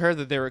first heard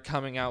that they were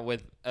coming out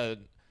with a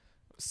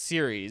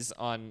series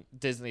on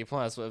Disney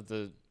Plus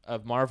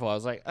of Marvel, I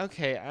was like,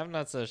 okay, I'm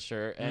not so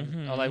sure.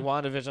 And like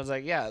WandaVision, I was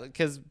like, yeah,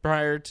 because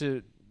prior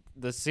to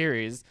the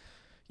series,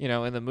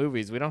 in the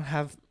movies, we don't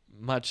have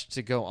much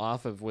to go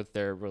off of with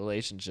their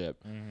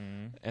relationship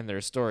and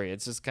their story.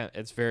 It's just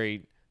it's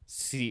very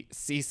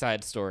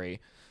seaside story,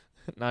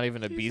 not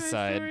even a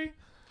B-side.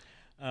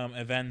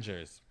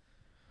 Avengers.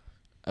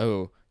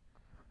 Oh,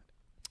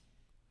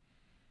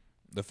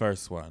 the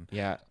first one.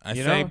 Yeah, I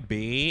say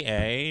B,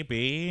 A,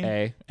 B,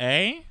 A.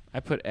 I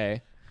put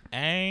A.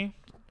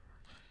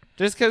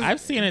 Just because I've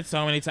seen it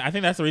so many times. I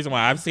think that's the reason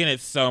why I've seen it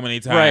so many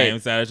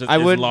times that it's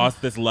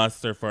lost this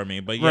luster for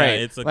me. But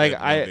it's a good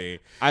movie.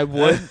 I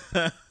would.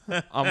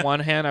 On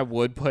one hand, I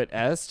would put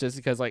S just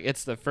because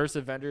it's the first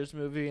Avengers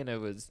movie, and it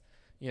was,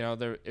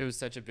 it was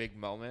such a big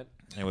moment.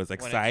 It was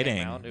exciting.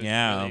 It was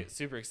really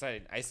super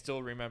exciting. I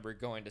still remember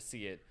going to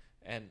see it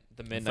and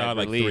the midnight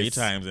release. 3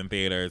 times in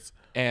theaters.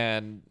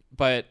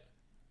 But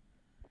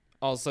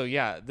also,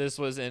 this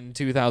was in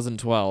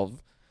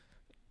 2012,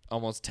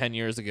 almost 10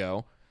 years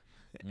ago.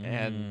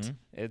 And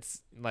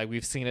it's like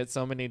we've seen it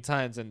so many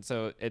times, and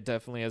so it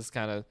definitely has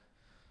kind of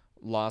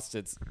lost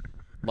its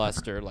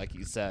luster, like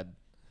you said.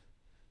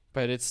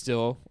 But it's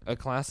still a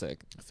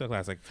classic. Still a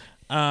classic.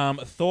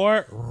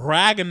 Thor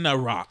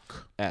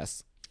Ragnarok.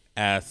 S.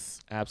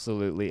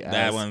 Absolutely S.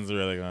 That one's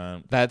really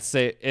good. It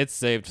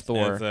saved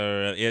Thor.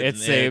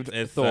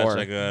 It's Thor. Such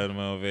a good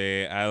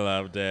movie. I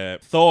loved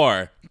it.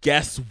 Thor.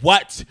 Guess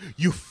what,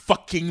 you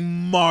fucking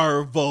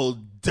Marvel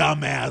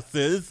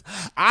dumbasses?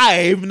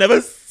 I've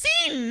never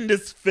seen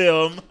this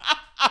film.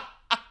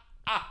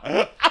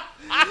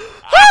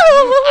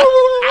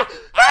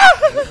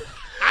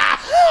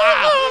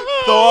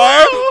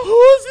 Thor?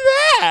 Who's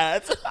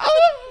that?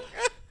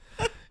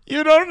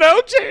 You don't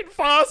know Jane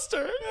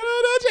Foster.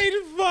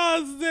 Jane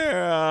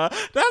Foster.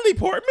 Natalie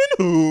Portman?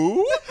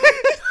 Who?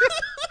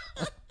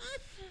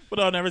 But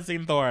I've never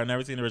seen Thor. I've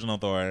never seen the original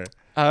Thor.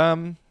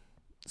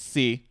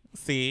 C.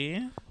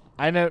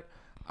 I know.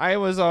 I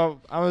was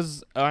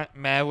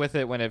mad with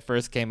it when it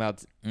first came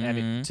out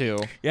too.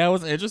 Yeah, I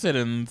was interested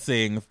in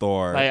seeing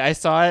Thor. I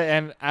saw it,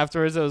 and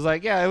afterwards I was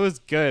like, yeah, it was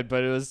good,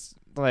 but it was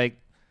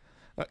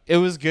it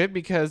was good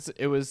because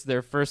it was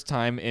their first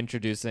time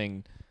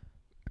introducing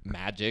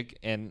magic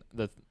in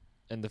the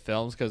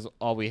films, because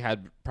all we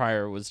had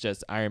prior was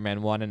just Iron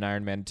Man 1 and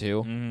Iron Man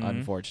 2.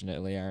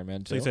 Unfortunately, Iron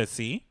Man 2. So you said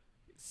C?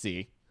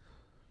 C.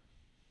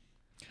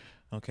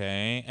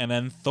 Okay, and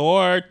then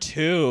Thor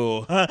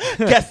 2.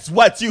 Guess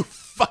what, you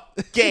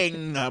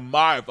fucking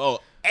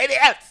Marvel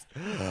idiots!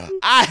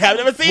 I have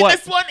never seen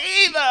this one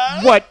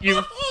either! What,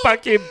 you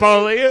fucking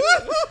bully?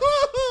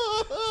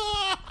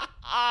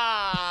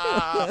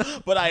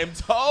 But I am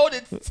told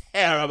it's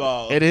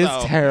terrible. It is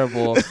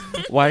terrible.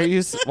 Why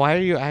are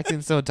you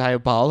acting so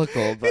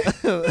diabolical?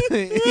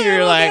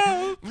 You're like,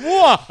 I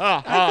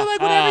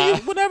feel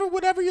like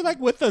whenever whenever you're like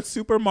with a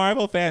super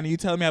Marvel fan, and you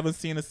tell me I haven't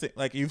seen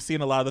you've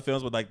seen a lot of the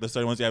films, but like the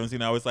certain ones you haven't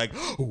seen, I was like,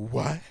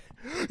 what?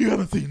 You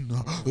haven't seen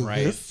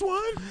this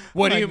one?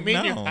 What I'm do you like,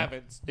 mean you no.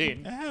 haven't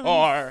seen I haven't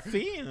Thor?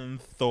 seen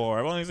Thor.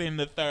 I've only seen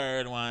the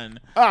third one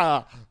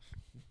Ah.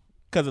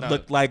 because it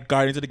looked like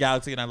Guardians of the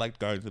Galaxy, and I liked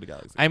Guardians of the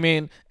Galaxy. I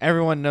mean,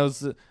 everyone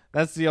knows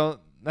that's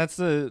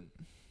the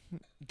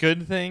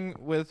good thing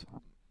with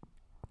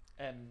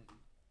and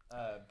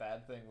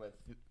bad thing with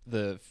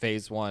the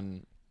Phase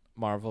 1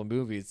 Marvel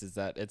movies is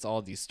that it's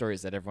all these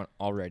stories that everyone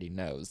already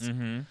knows.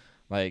 Mm-hmm.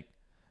 Like,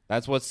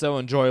 that's what's so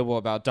enjoyable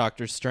about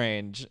Doctor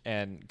Strange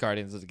and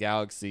Guardians of the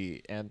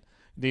Galaxy. And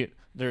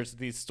there's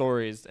these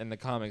stories in the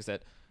comics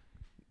that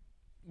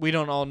we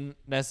don't all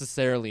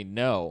necessarily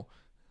know.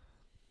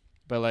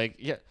 But, like,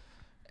 yeah,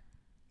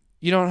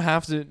 you don't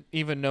have to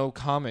even know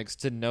comics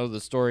to know the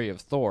story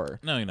of Thor.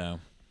 No, you know.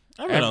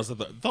 Everyone knows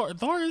that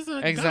Thor is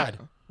a god.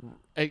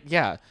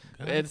 Yeah.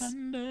 God, It's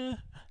thunder,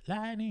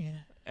 lightning.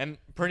 and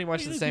pretty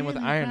much the same with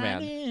Iron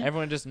Man.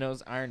 Everyone just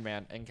knows Iron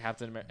Man and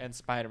and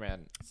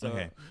Spider-Man. So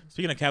Okay.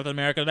 Speaking of Captain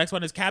America, the next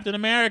one is Captain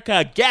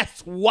America.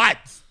 Guess what?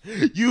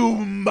 You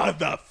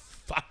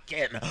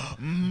motherfucking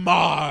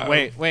Marvel.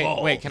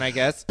 Wait. Can I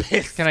guess?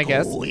 Can I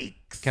guess?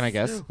 Can I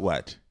guess?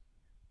 What?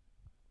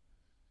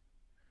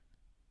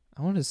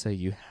 I want to say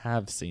you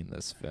have seen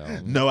this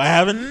film. No, I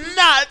have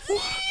not.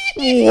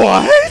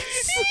 What?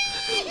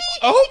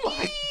 Oh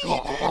my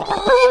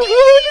god.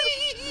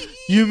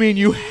 You mean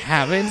you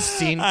haven't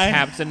seen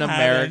Captain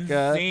America?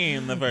 Haven't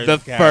seen the first, the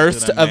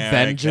first Captain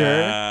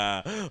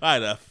America. Avenger? Why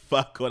the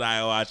fuck would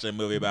I watch a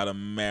movie about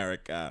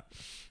America?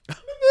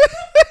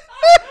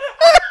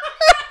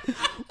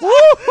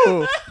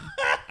 Woo!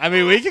 I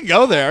mean, we can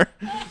go there.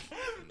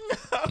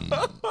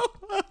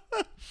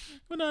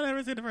 But no, I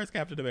never seen the first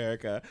Captain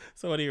America.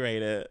 So what do you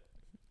rate it?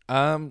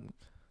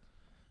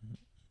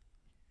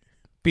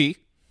 B.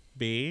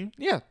 B?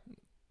 Yeah.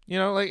 You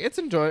know, like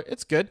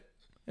it's good.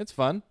 It's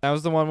fun. That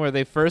was the one where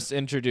they first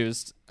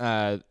introduced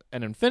an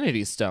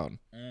Infinity Stone.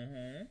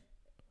 Mm-hmm.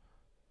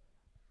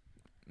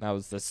 That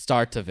was the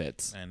start of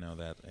it. I know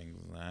that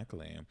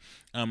exactly.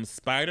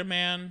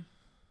 Spider-Man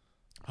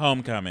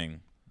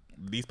Homecoming.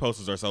 These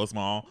posters are so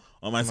small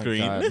on my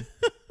screen. God.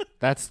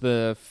 That's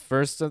the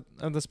first of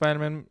the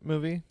Spider-Man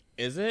movie?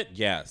 Is it?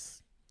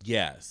 Yes.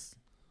 Yeah,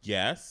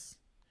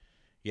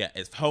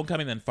 it's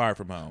Homecoming then Far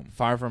From Home.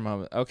 Far From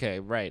Home. Okay,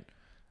 right.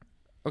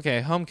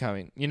 Okay,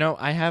 Homecoming. You know,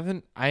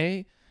 I've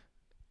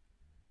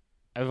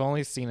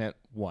only seen it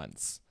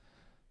once.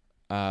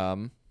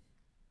 And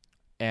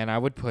I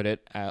would put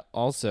it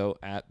also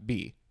at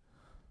B.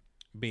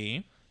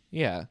 B?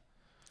 Yeah.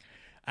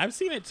 I've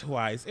seen it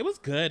twice. It was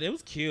good. It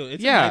was cute.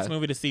 It's a Yeah. nice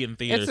movie to see in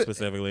theaters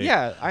specifically.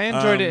 Yeah, I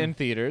enjoyed it in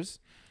theaters.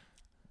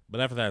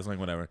 But after that, it's like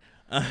whatever.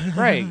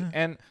 Right.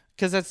 And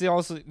because that's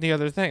also the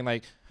other thing.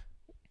 Like,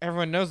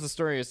 everyone knows the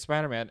story of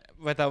Spider-Man,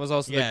 but that was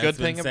also the good it's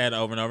been thing. said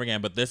over and over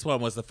again. But this one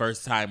was the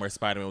first time where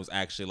Spider-Man was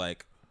actually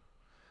like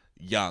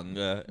young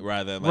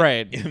rather than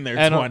like, in their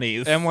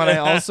 20s. And what I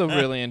also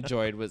really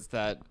enjoyed was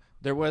that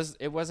it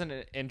wasn't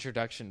an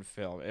introduction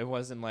film. It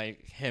wasn't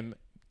like him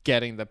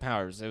getting the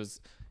powers.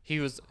 He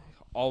was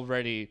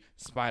already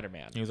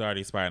Spider-Man. He was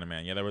already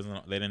Spider-Man. Yeah, they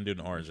didn't do an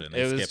origin.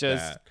 They It was skipped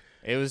that.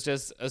 It was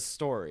just a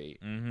story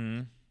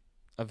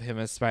of him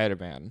as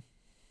Spider-Man.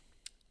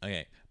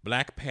 Okay,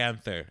 Black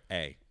Panther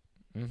A.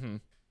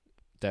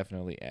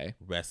 Definitely A.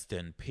 Rest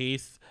in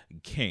peace,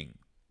 King.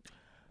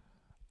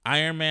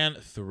 Iron Man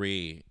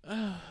 3.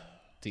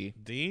 D.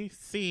 D.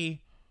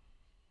 C.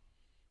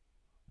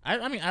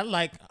 I mean, I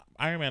like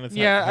Iron Man. Has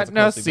Yeah, a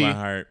no, close thing to C. my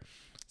heart.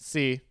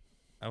 C.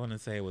 I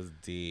wouldn't say it was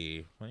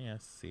D. Well, yeah,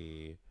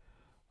 C.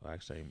 Well,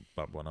 actually, I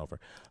bumped one over.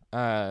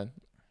 I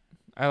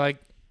like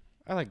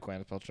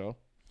Gwyneth Paltrow.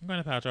 I'm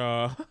going to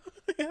Paltrow.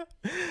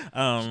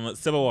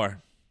 Civil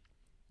War.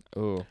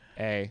 Ooh,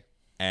 A.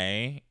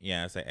 A.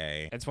 Yeah, I say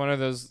A. It's one of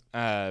those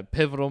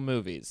pivotal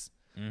movies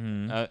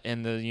Mm-hmm.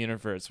 in the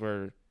universe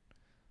where,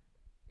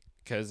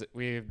 because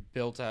we've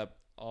built up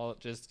all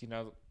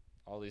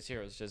these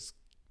heroes just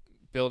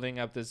building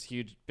up this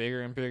huge,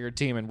 bigger and bigger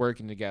team and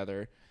working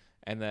together,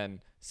 and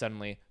then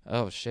suddenly,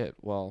 oh shit,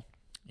 well,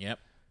 Yep.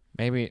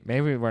 maybe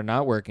we're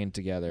not working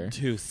together.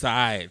 Two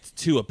sides,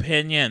 two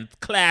opinions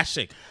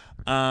clashing.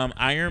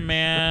 Iron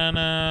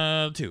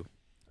Man 2.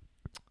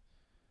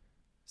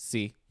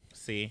 C.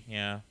 C.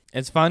 Yeah.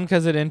 It's fun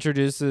because it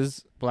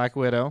introduces Black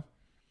Widow,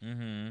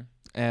 Mm-hmm.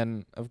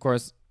 and of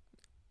course,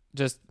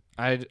 just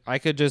I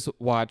could just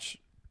watch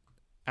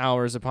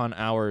hours upon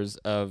hours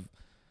of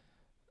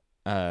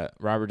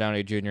Robert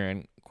Downey Jr.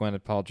 and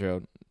Gwyneth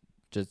Paltrow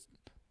just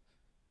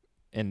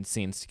in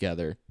scenes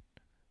together.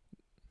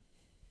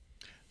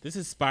 This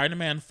is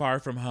Spider-Man Far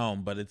From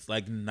Home, but it's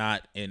like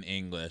not in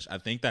English. I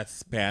think that's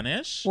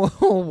Spanish.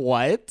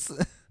 What?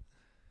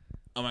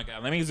 Oh my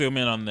God, let me zoom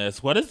in on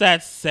this. What does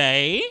that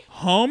say?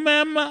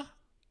 Homem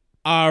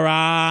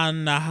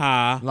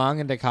Aranaha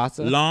Long de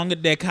Casa? Long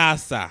de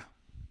Casa.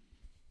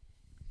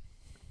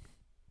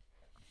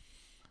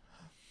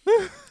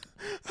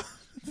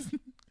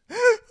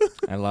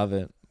 I love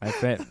it. I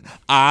fit.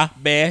 A,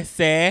 B,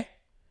 C.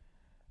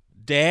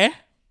 De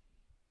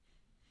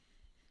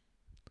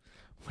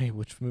Wait,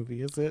 which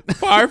movie is it?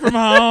 Far From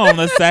Home,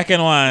 the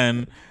second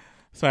one.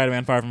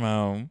 Spider-Man Far From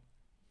Home.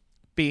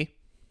 B.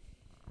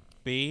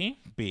 B?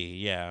 B,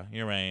 yeah,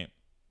 you're right.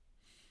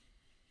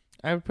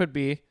 I would put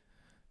B.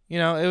 You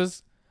know, it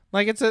was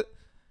like it's just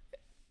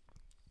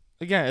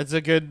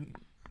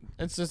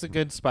a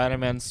good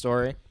Spider-Man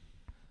story.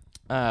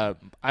 I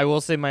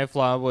will say my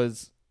flaw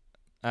was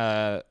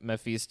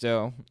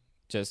Mephisto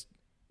just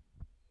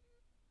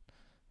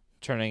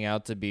turning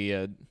out to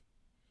be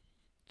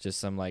just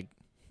some like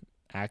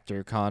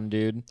actor con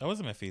dude. That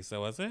wasn't Mephisto,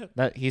 was it?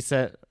 That he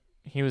said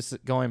he was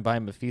going by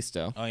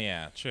Mephisto. Oh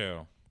yeah,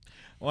 true.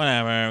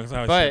 Whatever, because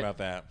I was But- sure about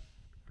that.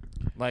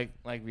 Like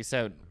we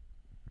said,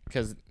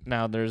 because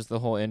now there's the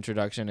whole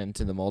introduction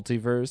into the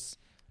multiverse.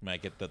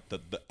 Might get the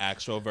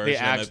actual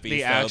version of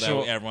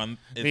Mephisto that everyone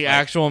is the like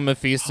actual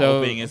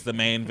Mephisto hoping is the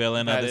main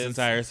villain of this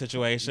entire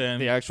situation.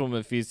 The actual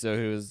Mephisto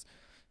who is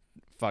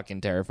fucking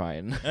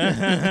terrifying. not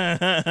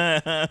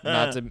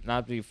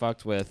to be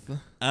fucked with.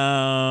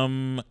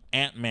 Ant-Man.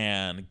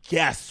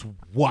 Guess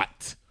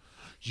what?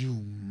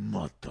 You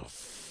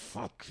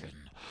motherfucking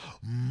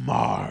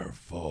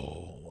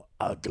Marvel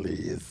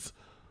uglies.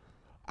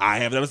 I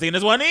have never seen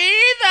this one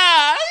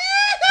either.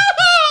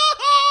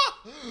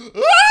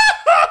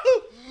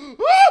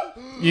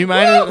 You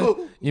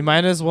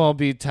might as well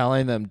be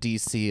telling them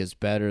DC is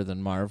better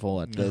than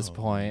Marvel at this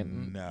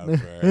point. Never.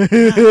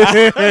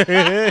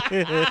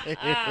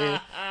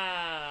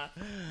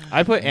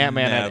 I put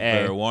Ant-Man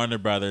at A. Warner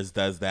Brothers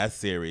does that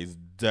series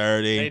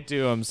dirty. They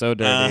do them so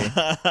dirty.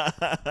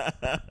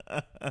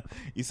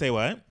 You say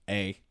what?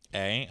 A.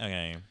 A?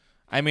 Okay.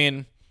 I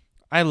mean,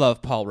 I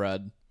love Paul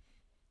Rudd.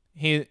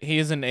 He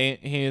is a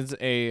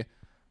blessing.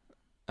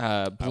 I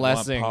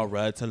want Paul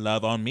Rudd to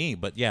love on me,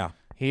 but yeah.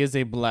 He is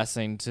a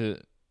blessing to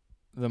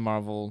the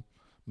Marvel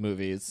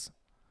movies,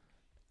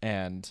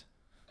 and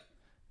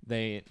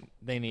they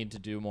need to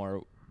do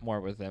more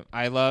with him.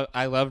 I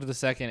loved the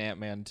second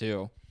Ant-Man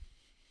too.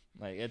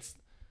 Like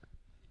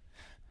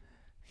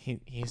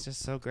he's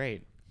just so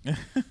great.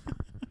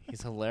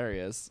 He's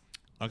hilarious.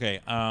 Okay,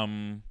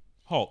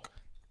 Hulk.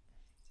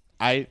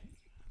 I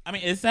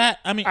mean, is that?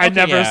 I mean, I okay,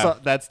 never yeah. saw.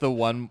 That's the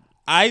one.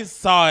 I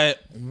saw it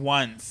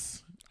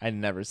once I'd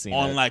never seen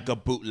on it. like a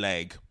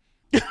bootleg.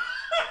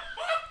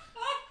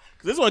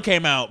 This one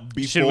came out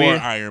before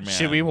Iron Man.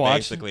 Should we watch?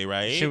 Basically,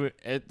 right?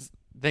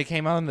 They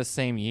came out in the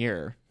same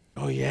year,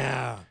 Oh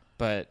yeah.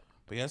 but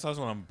yes, I was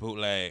on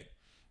bootleg.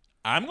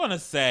 I'm gonna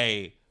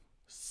say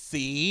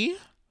C,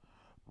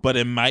 but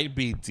it might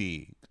be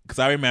D because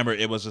I remember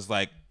it was just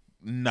like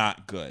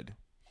not good,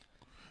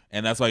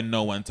 and that's why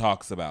no one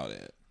talks about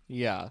it.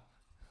 yeah.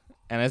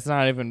 And it's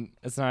not even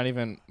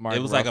Mark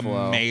It was Ruffalo. like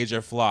a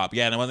major flop.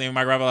 Yeah, and it wasn't even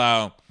Mark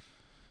Ruffalo.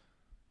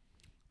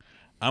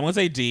 I'm gonna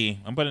say D.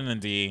 I'm putting in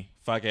D.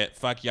 Fuck it.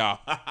 Fuck y'all.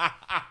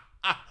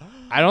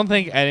 I don't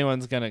think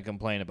anyone's gonna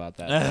complain about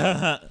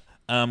that.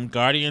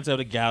 Guardians of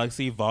the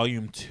Galaxy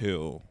Volume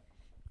 2.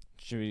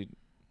 Should we?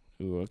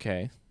 Ooh,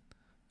 okay.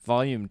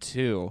 Volume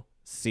 2.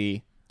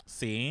 C.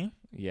 See?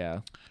 Yeah.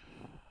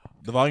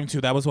 The Volume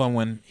 2, that was one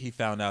when he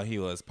found out he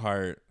was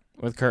part,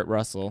 With Kurt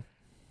Russell.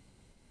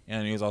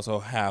 and he was also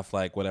half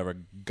like whatever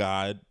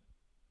god.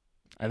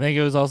 I think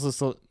it was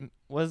also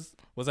was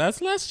that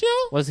Celestial?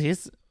 he?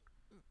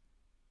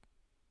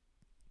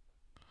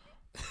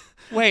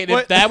 Wait,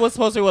 What? if that was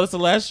supposed to be what a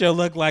Celestial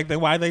looked like, then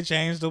why they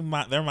changed their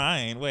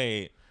mind?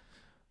 Wait,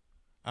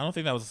 I don't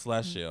think that was a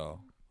Celestial.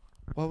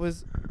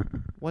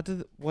 What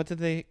did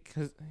they?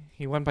 Because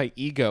he went by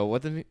Ego.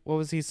 What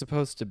was he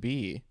supposed to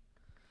be?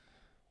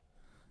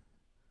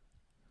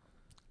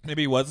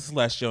 Maybe he was a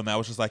Celestial, and that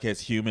was just like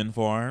his human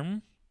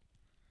form.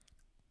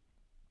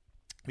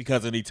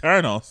 Because in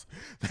Eternals,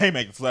 they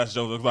make the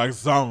Celestials look like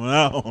someone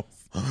else.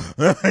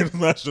 They make the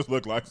Celestials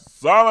look like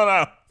someone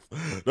else.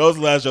 Those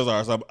Celestials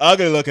are some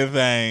ugly looking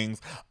things,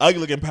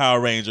 ugly looking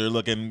Power Ranger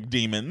looking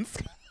demons.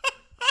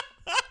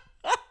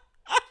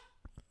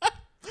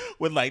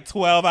 With like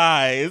 12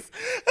 eyes.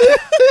 I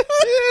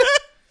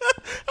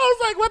was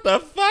like, what the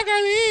fuck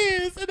are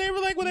these? And they were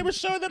like, when they were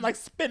showing them like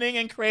spinning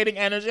and creating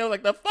energy, I was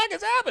like, the fuck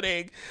is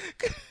happening?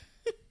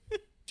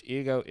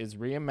 Ego is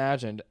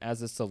reimagined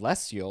as a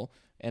Celestial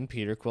and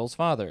Peter Quill's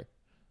father.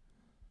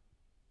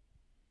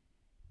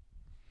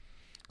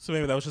 So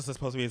maybe that was just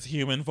supposed to be his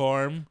human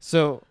form.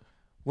 So,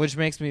 which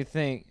makes me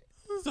think.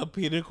 So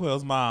Peter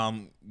Quill's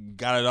mom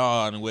got it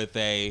on with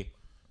a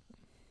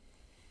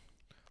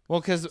Well,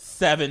 because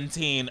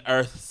 17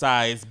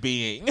 Earth-size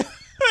being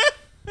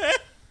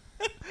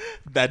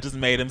that just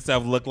made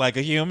himself look like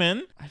a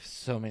human. I have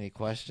so many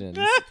questions.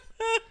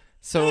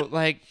 So,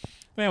 like,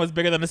 Man, it was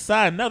bigger than the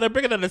sun. No, they're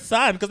bigger than the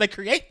sun because they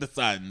create the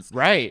suns.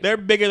 right? They're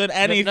bigger than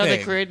anything. No,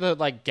 they create the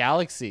like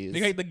galaxies. They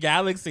create the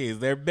galaxies.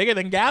 They're bigger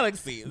than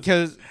galaxies.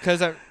 Because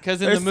in There's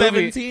the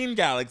movie, 17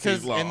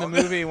 galaxies long. in the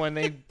movie when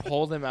they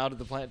pulled him out of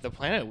the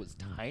planet was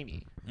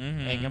tiny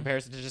in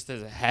comparison to just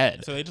his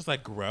head. So they just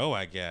like grow,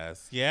 I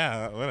guess.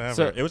 Yeah, whatever.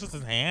 So- it was just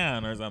his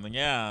hand or something.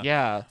 Yeah.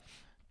 Yeah,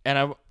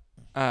 and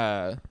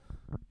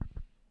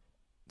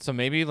So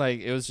maybe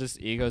like it was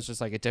just Ego's just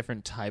like a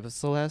different type of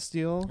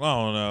Celestial.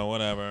 Oh no,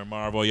 whatever.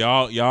 Marvel,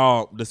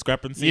 y'all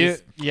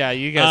discrepancies.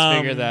 You guys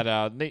figure that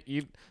out.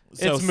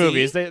 It's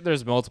movies. C?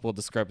 There's multiple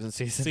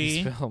discrepancies in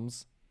these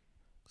films.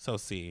 So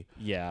C.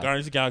 Yeah.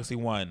 Guardians of the Galaxy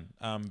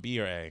 1. B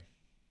or A?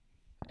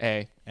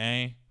 A.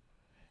 A.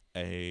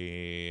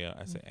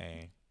 I say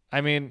A.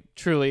 I mean,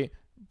 truly,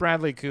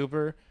 Bradley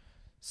Cooper,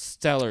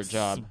 stellar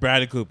job.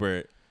 Bradley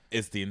Cooper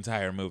is the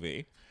entire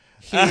movie.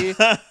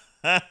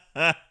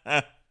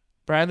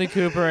 Bradley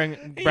Cooper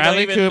and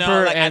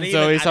I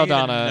Zoe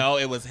Saldana. didn't even know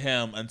it was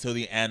him until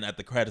the end at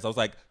the credits. I was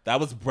like,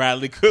 that was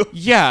Bradley Cooper.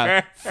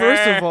 Yeah.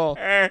 First of all,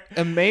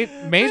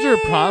 major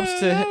props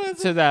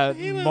to that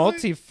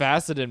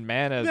multifaceted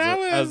man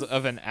as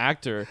of an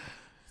actor.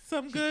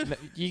 Some good.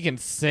 He can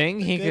sing.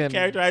 He can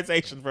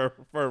characterization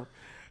for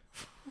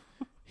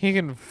he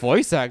can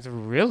voice act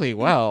really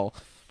well.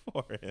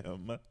 For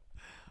him.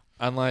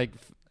 Unlike,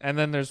 and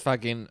then there's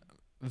fucking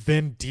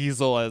Vin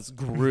Diesel as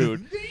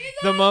Groot.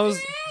 The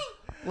most,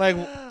 like,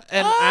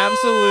 an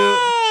absolute,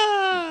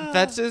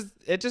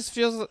 it just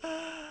feels,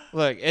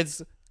 look,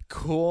 it's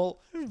cool.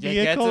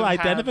 Vehicle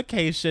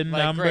identification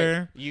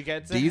number. You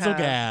get to diesel have,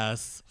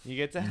 gas. You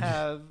get to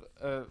have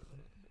a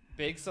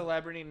big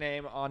celebrity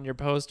name on your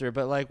poster,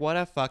 but, like, what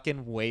a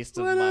fucking waste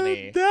of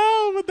money.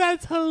 No, but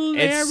that's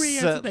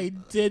hilarious that they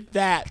did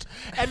that.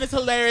 And it's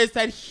hilarious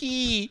that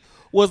he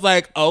was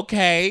like,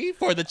 okay,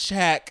 for the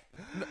check.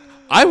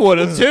 I would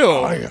have too.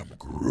 I am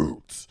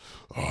Groot.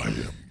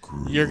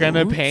 You're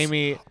gonna pay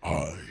me.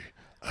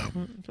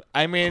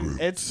 I mean,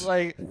 Groot. it's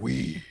like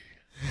We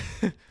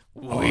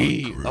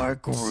are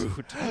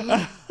Groot.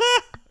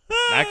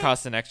 That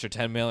cost an extra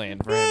 $10 million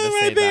for him to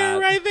say that.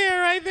 Right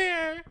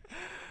there.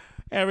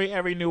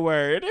 Every new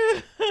word.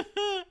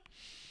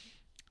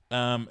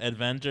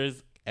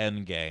 Avengers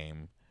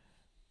Endgame.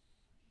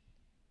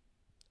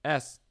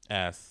 S.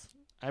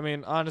 I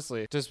mean,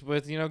 honestly, just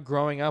with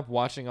growing up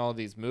watching all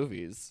these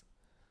movies.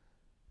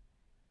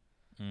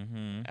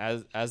 Mm-hmm.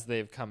 As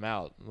they've come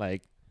out,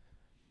 like,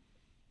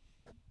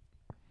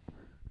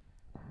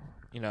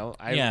 it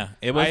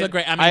was a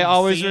great.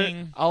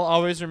 I'll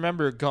always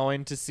remember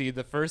going to see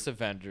the first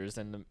Avengers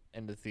in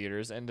the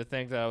theaters, and to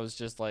think that I was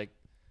just like,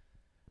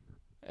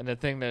 and to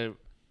think that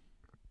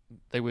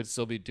they would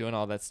still be doing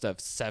all that stuff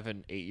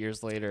 7-8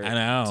 years later. I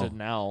know. To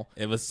now,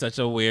 it was such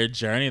a weird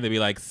journey to be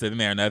like sitting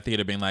there in that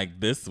theater, being like,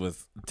 "This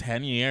was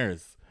 10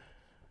 years."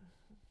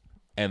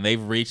 And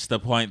they've reached the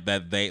point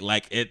that they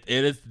like it.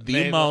 It is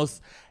the most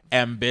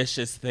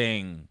ambitious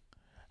thing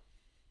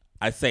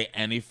I say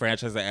any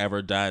franchise has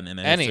ever done in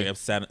the history of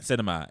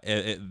cinema.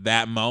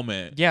 That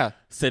moment,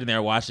 sitting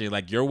there watching,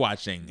 like you're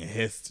watching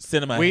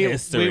cinema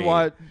history. We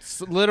watch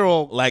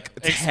literal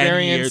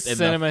 10 years in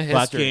cinema the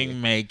history.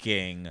 fucking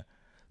making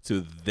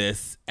to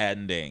this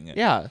ending.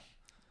 Yeah.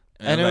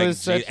 And it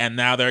was and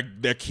now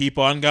they keep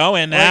on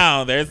going.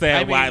 Now they're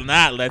saying, why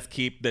not? Let's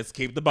keep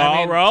the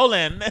ball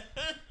rolling.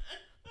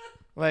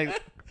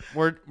 Like,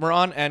 we're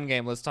on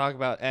Endgame. Let's talk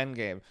about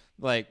Endgame.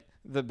 Like,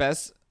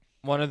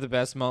 one of the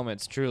best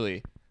moments,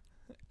 truly,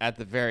 at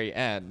the very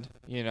end.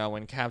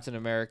 When Captain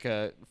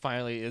America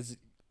finally wields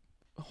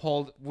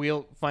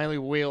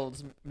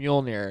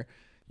Mjolnir.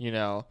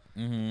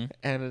 Mm-hmm.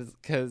 And it's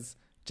because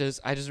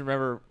I just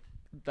remember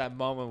that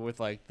moment with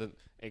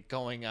it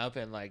going up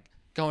and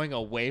going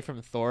away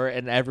from Thor,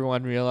 and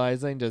everyone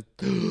realizing just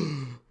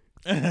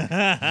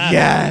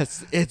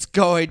yes, it's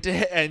going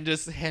to, and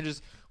just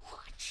just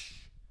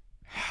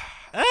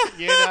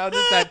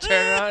that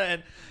turnaround,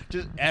 and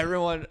just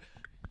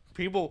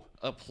people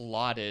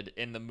applauded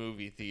in the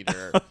movie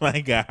theater. Oh my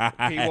god!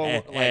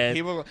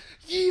 People,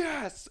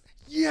 yes,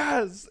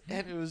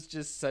 and it was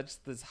just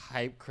such this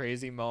hype,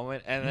 crazy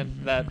moment. And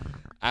then that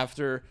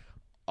after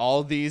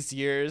all these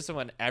years,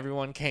 when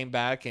everyone came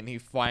back and he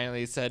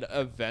finally said,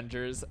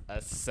 "Avengers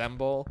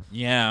Assemble."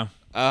 Yeah.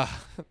 I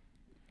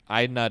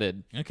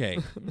nutted. Okay,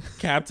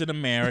 Captain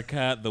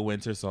America: The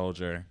Winter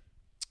Soldier.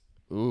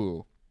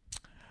 Ooh.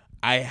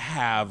 I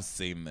have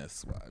seen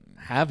this one.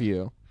 Have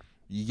you?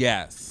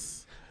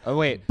 Yes. Oh,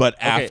 wait. But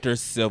after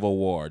Civil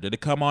War. Did it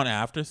come on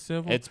after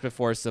Civil? It's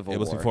before Civil War. It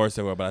was before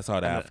Civil War, but I saw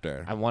it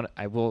after.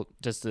 I will,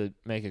 just to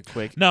make it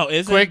quick. No,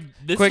 this is the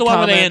one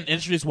where they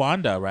introduced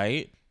Wanda,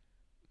 right?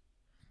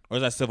 Or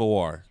is that Civil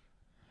War?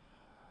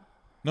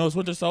 No, it's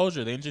Winter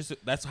Soldier. They introduced,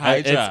 that's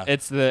Hydra.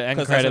 It's the end credit scene.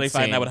 Because that's when they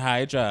find out with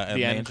Hydra and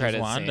the they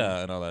introduced Wanda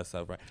scene. And all that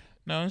stuff, right?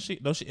 No, is she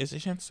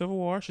in Civil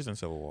War? She's in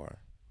Civil War.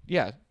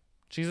 Yeah.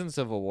 She's in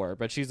Civil War,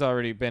 but she's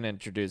already been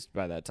introduced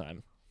by that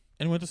time.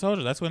 In Winter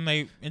Soldier, that's when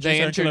they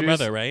introduced her to her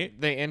brother, right?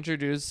 They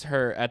introduced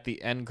her at the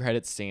end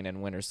credits scene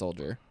in Winter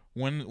Soldier.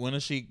 When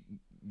does she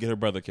get her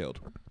brother killed?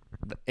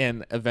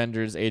 In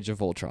Avengers: Age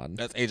of Ultron.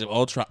 That's Age of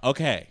Ultron.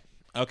 Okay,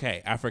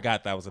 I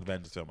forgot that was an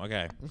Avengers film.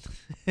 Okay,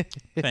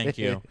 thank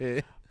you.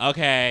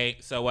 Okay,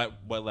 so what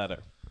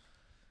letter?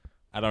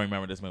 I don't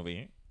remember this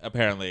movie.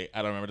 Apparently,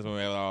 I don't remember this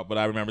movie at all, but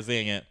I remember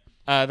seeing it.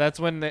 That's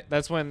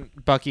when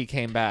Bucky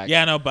came back.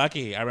 Yeah, no,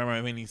 Bucky. I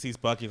remember when he sees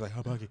Bucky, he's like,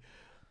 "Oh, Bucky,"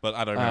 but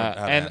I don't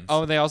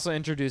remember. They also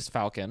introduced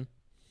Falcon.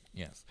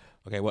 Yes.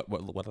 Okay. What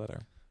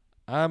letter?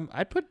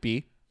 I'd put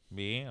B.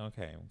 B?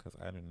 Okay, because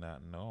I do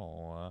not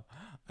know.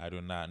 I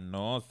do not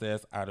know,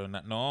 sis. I do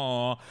not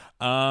know.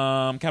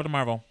 Captain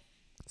Marvel.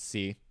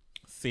 C.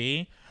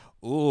 C?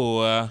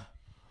 Ooh.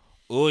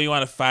 Ooh, you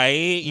want to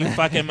fight? You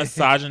fucking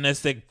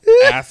misogynistic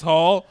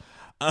asshole.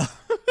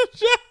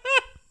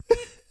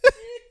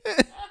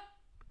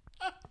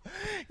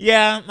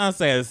 Yeah, I'll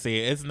say a C.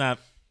 It's not.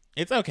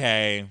 It's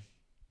okay.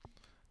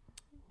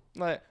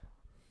 Like,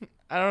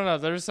 I don't know.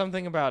 There's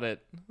something about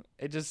it.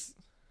 It just.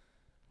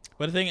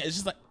 But the thing is,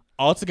 just like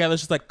altogether,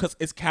 it's just like because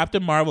it's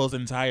Captain Marvel's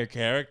entire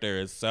character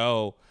is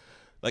so,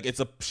 like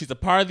she's a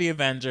part of the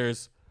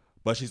Avengers,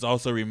 but she's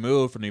also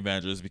removed from the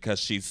Avengers because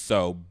she's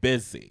so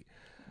busy.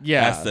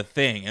 Yeah, that's the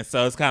thing, and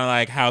so it's kind of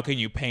like how can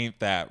you paint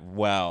that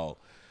well,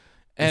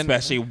 and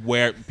especially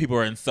where people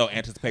are in so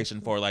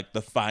anticipation for like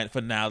the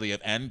finale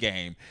of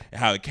Endgame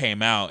and how it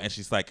came out, and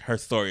she's like her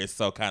story is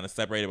so kind of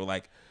separated, but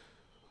like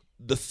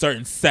the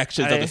certain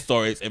sections of the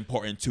story is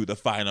important to the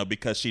final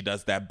because she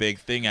does that big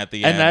thing at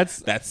the end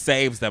that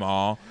saves them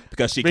all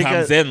because she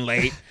comes in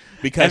late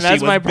because she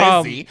was my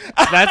busy.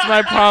 That's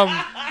my problem.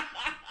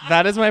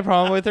 That is my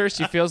problem with her.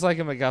 She feels like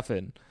a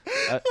MacGuffin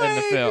in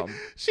the film.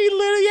 She's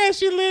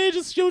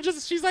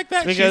like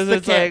that.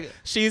 Because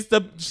she's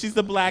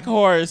the black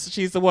horse.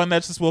 She's the one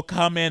that just will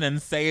come in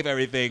and save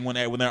everything when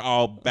they're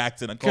all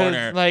backed in a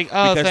corner.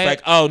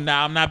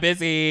 Now I'm not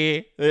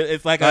busy.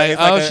 It's like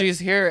she's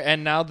here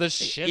and now the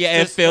shit.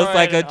 Yeah, it feels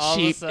like a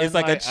cheap. It's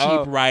like a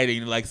cheap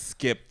writing, like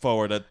skip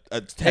forward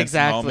a tense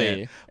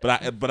moment.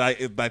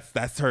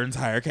 That's her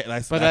entire.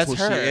 That's what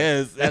she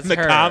is in the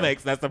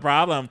comics. That's the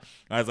problem,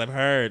 as I've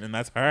heard, and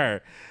that's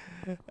her.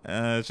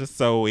 It's just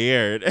so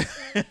weird.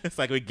 It's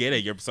like, we get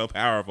it. You're so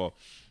powerful.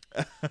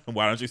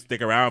 Why don't you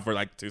stick around for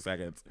like 2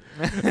 seconds?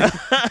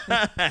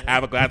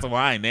 Have a glass of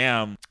wine.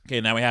 Damn.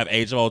 Okay, now we have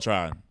Age of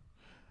Ultron.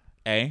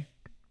 A?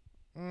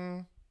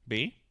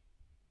 B?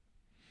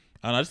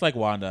 I don't know, I just like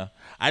Wanda.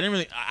 I didn't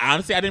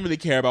really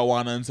care about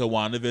Wanda until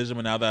WandaVision,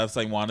 but now that I've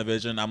seen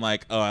WandaVision, I'm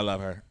like, oh, I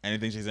love her.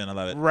 Anything she's in, I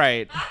love it.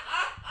 Right.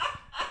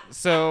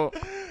 So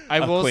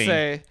I will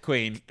say,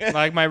 Queen.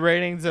 Like my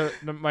rating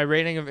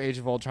of Age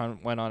of Ultron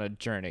went on a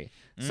journey.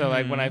 So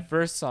like when I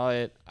first saw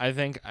it, I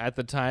think at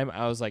the time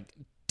I was like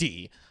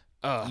D.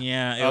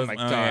 Yeah. My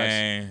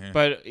gosh.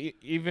 But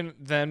even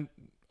then,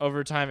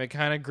 over time, it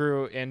kind of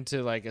grew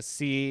into like a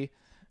C.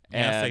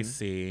 Yeah, say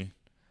C.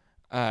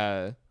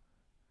 And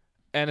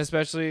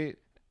especially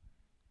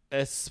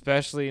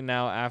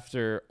now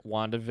after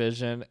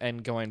WandaVision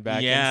and going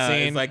back and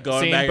seeing, it's like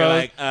going seeing back,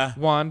 both like,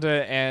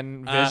 Wanda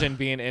and Vision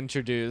being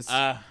introduced.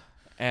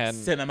 And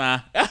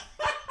cinema.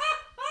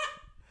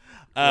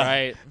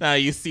 Right. Now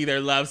you see their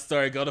love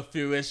story go to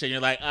fruition. You're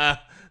like,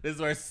 this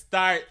is where it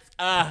starts.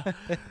 But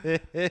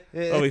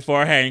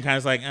beforehand, you're kind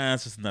of like,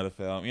 it's just another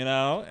film, you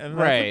know? And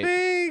right. That's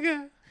the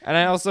thing. And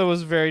I also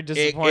was very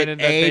disappointed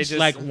it that aged they just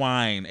like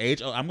wine.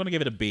 I'm gonna give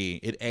it a B.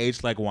 It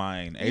aged like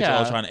wine. Age of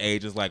Ultron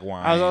ages like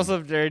wine. I was also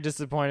very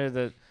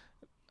disappointed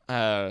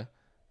that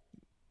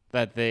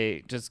that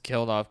they just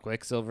killed off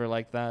Quicksilver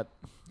like that.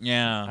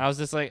 Yeah. I was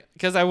just like,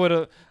 because I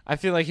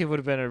feel like he would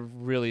have been a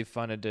really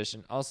fun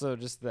addition. Also,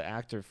 just the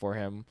actor for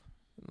him,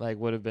 like,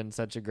 would have been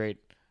such a great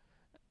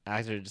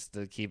actor just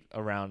to keep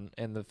around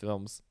in the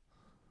films.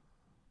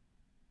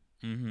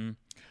 Mm-hmm.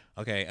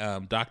 Okay,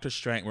 Doctor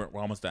Strange. We're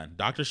almost done.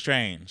 Doctor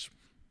Strange.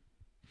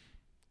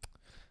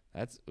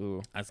 That's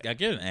ooh. I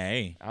give it an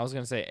A. I was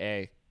gonna say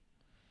A.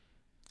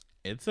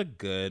 It's a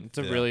film.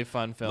 Really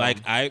fun film. Like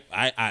I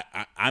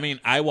mean,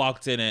 I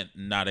walked in it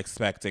not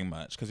expecting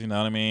much because you know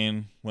what I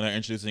mean. When they're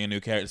introducing a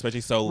new character,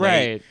 especially so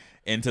late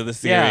into the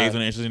series, when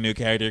they're introducing a new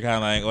character, you're kind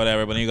of like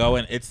whatever. But when you go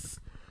in, it's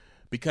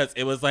because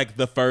it was like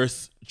the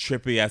first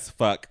trippy as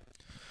fuck.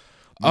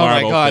 Marvel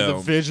oh my god,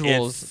 film. The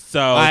visuals! It's so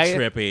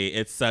trippy.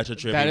 It's such a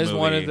trippy. That is movie.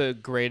 one of the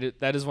greatest.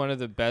 That is one of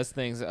the best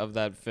things of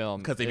that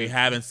film. Because if you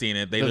haven't seen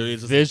it, they literally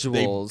just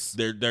visuals.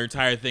 Their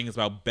entire thing is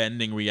about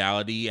bending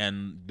reality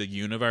and the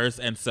universe,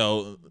 and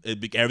so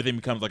everything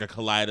becomes like a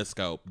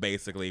kaleidoscope,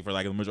 basically, for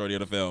like the majority of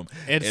the film.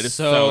 It is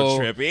so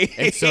trippy.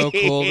 It's so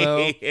cool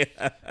though.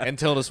 And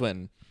Tilda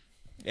Swinton.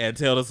 And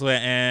Tilda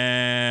Swinton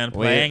and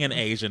playing an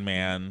Asian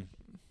man.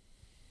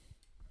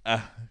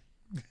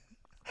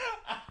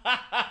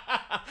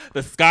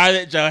 The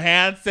Scarlett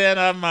Johansson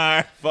of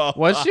Marvel.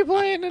 Was she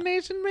playing an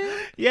Asian man?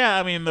 Yeah,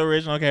 I mean the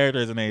original character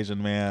is an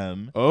Asian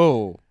man.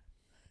 Oh,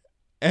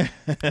 I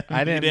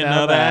didn't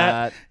know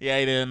that. Yeah,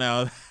 you didn't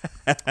know.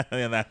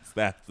 And that's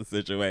the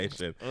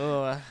situation.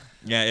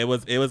 Yeah, it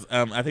was.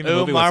 I think the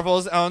movie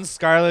Marvel's own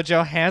Scarlett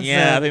Johansson.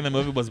 Yeah, I think the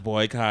movie was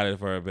boycotted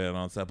for a bit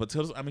on stuff. But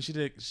Tilda, I mean, she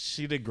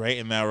did great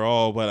in that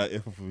role. But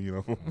it's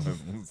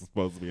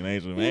supposed to be an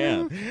Asian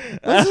man.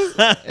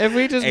 If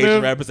we just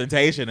Asian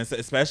representation,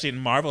 especially in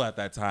Marvel at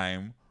that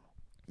time,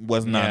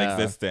 was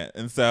non-existent,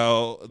 and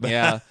so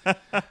that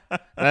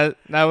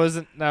was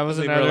another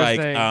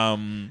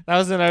thing. That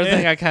was another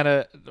thing.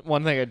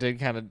 One thing I did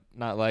kind of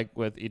not like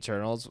with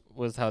Eternals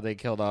was how they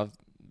killed off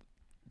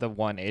the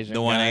one Asian.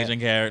 The one guy. Asian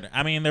character.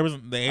 I mean, there was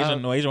the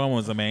Asian one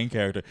was the main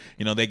character.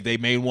 You know, they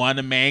made one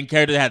the main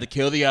character that had to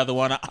kill the other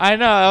one. I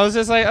know. I was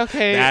just like,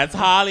 okay, That's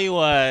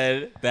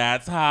Hollywood.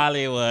 That's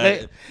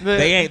Hollywood.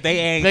 They ain't.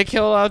 They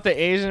kill out the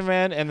Asian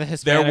man and the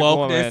Hispanic Their wokeness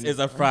woman. is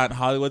a front.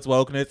 Hollywood's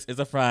wokeness is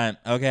a front.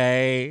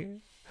 Okay.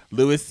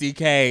 Louis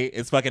C.K.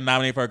 is fucking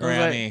nominated for a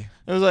Grammy.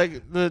 It was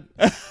like the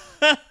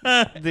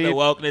The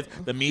wokeness,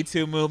 the Me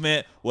Too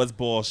movement was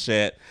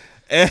bullshit.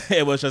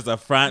 It was just a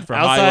front for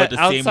Outside- Hollywood to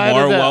seem outside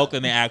more of the- woke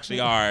than they actually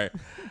are.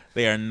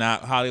 They are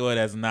not. Hollywood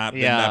has not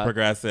been that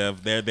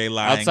progressive. They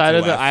lying outside to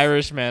of the us.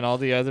 Irishman, all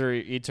the other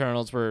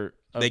Eternals were.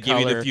 Of They give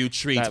you the color few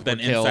treats, that but then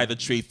were killed. inside the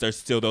treats, there's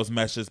still those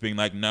messages being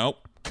like,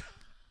 nope.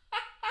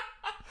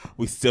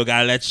 We still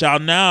gotta let y'all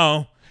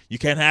know you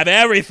can't have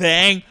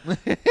everything.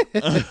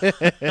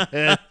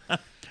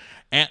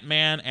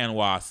 Ant-Man and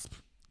Wasp.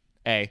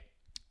 A.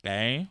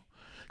 Okay.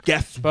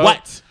 Guess Both-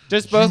 what?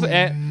 Just both.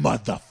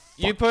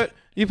 Motherfucker.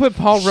 You put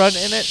Paul Rudd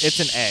in it. It's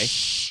an A.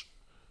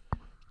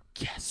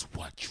 Guess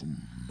what, you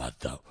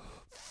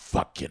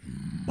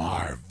motherfucking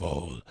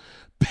Marvel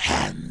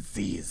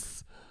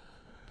pansies.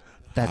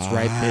 That's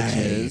right,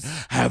 bitches.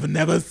 Have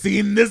never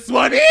seen this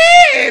one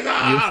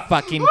either. You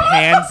fucking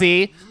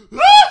pansy.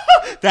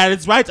 That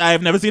is right. I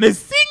have never seen a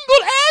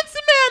single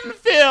Ant-Man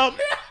film.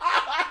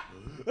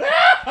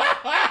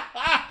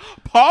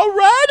 Paul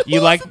Rudd? You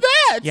Who's like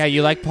that? Yeah,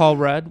 you like Paul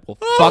Rudd? Well,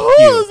 fuck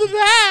Who's you.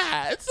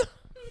 that?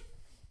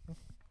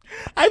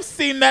 I've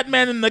seen that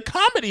man in the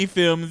comedy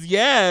films.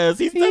 Yes,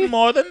 he's done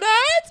more than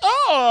that.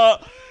 Oh.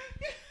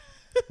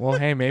 Well,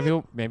 hey, maybe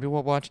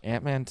we'll watch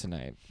Ant-Man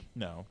tonight.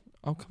 No.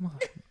 Oh, come on.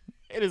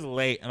 It is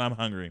late and I'm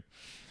hungry.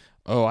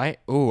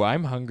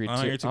 I'm hungry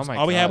too. Oh my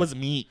All we God. had was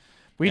meat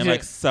and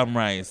like some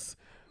rice.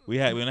 We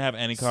didn't have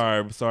any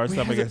carbs, so our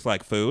stomach is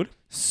like food.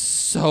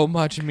 so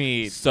much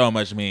meat. So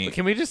much meat.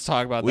 Can we just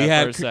talk about We that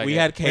had for a second? we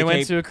had We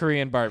went to a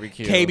Korean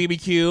barbecue.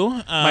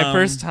 KBBQ. My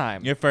first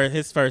time.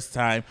 His first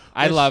time.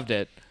 I loved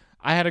it.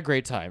 I had a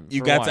great time.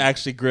 You for got one. to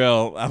actually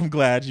grill. I'm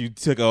glad you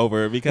took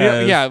over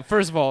because Yeah,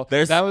 first of all,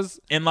 that was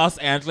in Los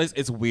Angeles.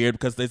 It's weird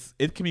because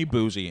it can be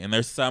bougie, and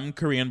there's some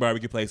Korean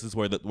barbecue places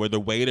where the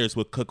waiters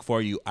will cook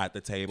for you at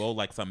the table,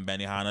 like some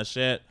Benihana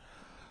shit.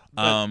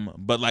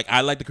 But like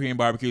I like the Korean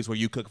barbecues where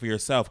you cook for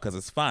yourself because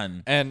it's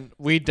fun. And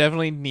we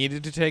definitely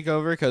needed to take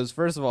over because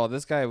first of all,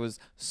 this guy was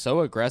so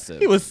aggressive.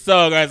 He was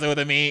so aggressive with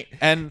the meat,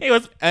 and he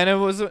was it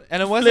wasn't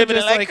flipping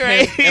just it like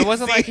it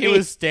wasn't like he crazy.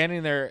 was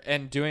standing there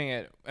and doing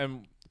it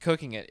and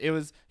cooking it. He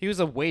was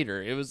a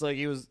waiter. It was like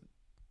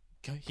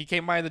he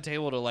came by the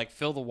table to like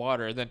fill the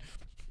water and then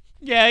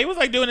yeah, he was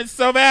like doing it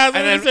so fast,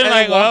 and and then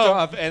like walked whoa.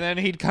 off and then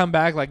he'd come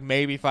back like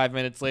maybe 5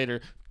 minutes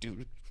later.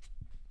 Dude.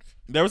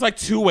 There was like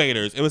two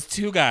waiters. It was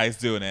two guys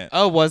doing it.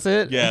 Oh, was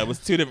it? Yeah, it was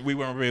two different. We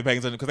weren't really paying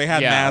attention because they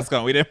had Yeah. masks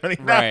on. We didn't really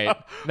know. Right.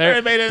 They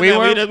They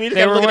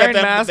were wearing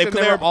masks and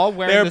they were all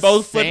wearing They were the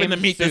both same flipping the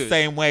meat the suit.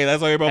 same way. That's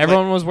why we were both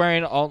Everyone like, was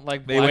wearing all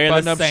like They black wear the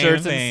button-up same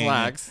shirts thing. and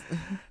slacks.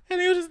 and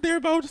they were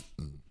both.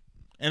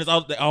 And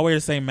they all wear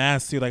the same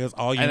mask too. Like it's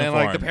all And uniform.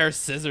 then like the pair of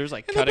scissors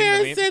like And cutting pair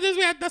the of meat. scissors.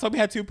 That's why we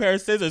had two pair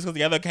of scissors because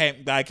the other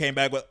guy came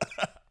back with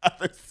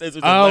other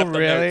scissors. Oh, and left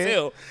them there really?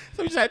 too.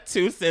 So we just had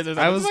two scissors.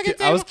 I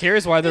was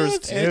curious why there was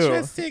It two.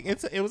 interesting.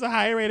 It was a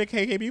higher rated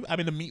KKB. I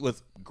mean, the meat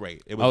was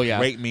great. It was Oh yeah,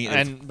 great meat.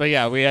 but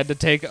yeah, we had to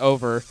take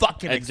over.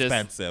 Fucking and just-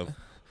 expensive.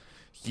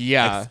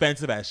 Yeah,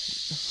 Expensive as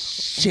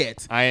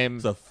shit. I am.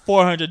 It's a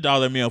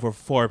 $400 meal for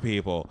 4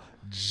 people.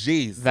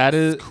 Jeez. That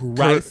is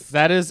Christ.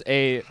 that is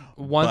a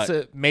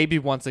maybe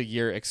once a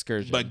year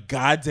excursion. But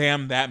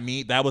goddamn, that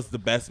meat, that was the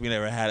best meat I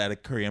ever had at a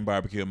Korean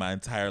barbecue in my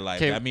entire life.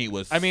 'Kay, That meat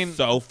was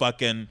so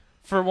fucking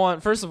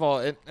first of all,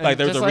 like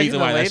there's a reason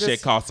why that shit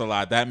latest, costs a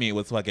lot. That meat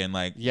was fucking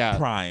like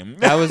prime.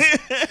 That was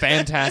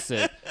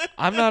fantastic.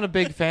 I'm not a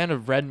big fan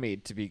of red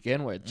meat to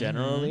begin with.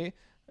 Generally,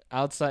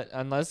 outside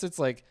unless it's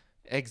like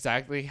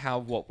exactly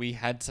what we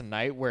had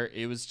tonight, where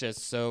it was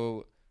just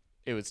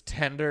it was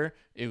tender,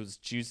 it was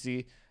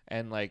juicy,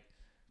 and like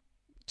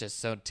just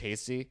so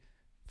tasty.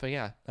 But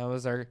yeah, that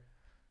was our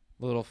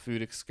little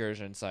food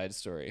excursion side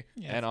story.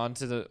 Yes. And on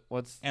to the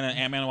And then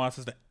Ant-Man and Wasp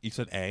is you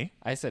said A?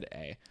 I said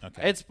A.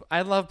 Okay.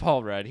 I love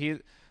Paul Rudd. He's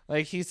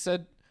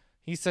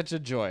such a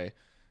joy,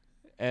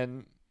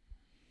 and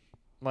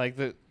like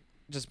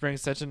just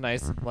brings such a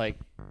nice like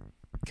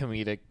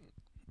comedic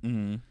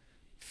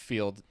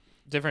field,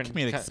 different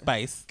Comedic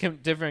spice.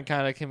 different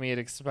kind of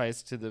comedic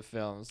spice to the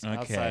films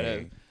outside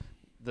of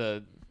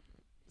the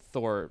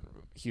Thor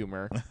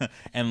humor.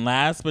 And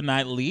last but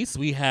not least,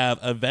 we have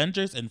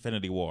Avengers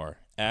Infinity War.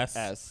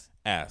 S.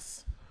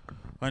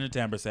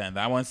 110%.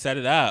 That one set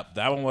it up.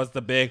 That one was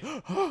the big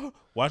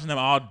watching them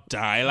all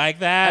die like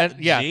that.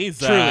 And, yeah,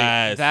 Jesus. truly,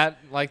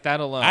 that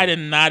alone. I did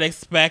not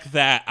expect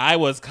that. I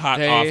was caught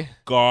off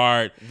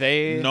guard.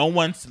 No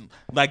one's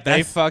like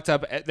they fucked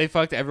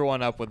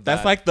everyone up with that.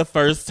 That's like the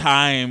first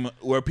time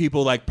where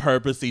people like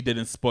purposely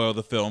didn't spoil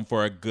the film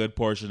for a good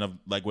portion of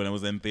like when it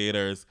was in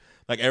theaters.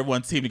 Like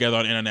everyone teamed together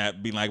on the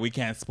internet being like, we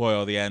can't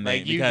spoil the ending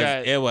Like,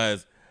 because it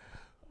was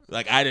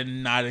like I did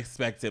not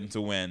expect him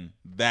to win.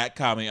 That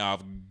caught me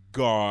off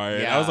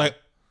guard. Yeah. I was like,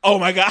 oh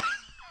my God.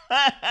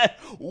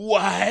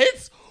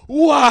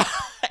 What?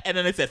 And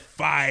then they said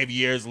 5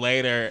 years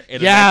later. In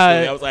the Yeah. next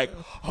movie. I was like,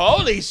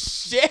 holy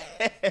shit.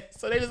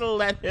 So they just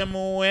let him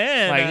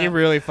win. Like, he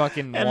really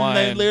fucking and won.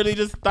 they literally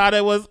just thought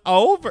it was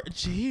over.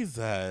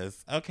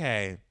 Jesus.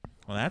 Okay.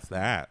 Well, that's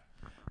that.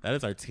 That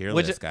is our tier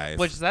list, guys.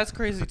 Which that's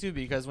crazy too,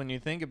 because when you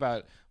think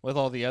about with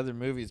all the other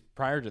movies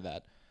prior to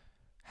that,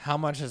 how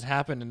much has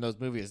happened in those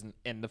movies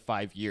in the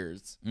 5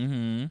 years?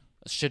 Mm-hmm.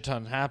 A shit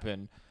ton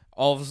happened.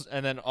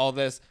 And then all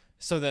this.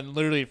 So then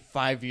literally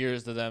 5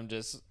 years to them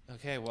just,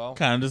 okay, well.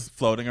 Kind of just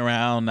floating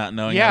around, not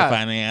knowing how to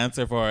find the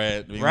answer for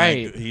it. Being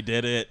right. Like, he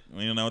did it.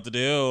 We don't know what to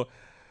do.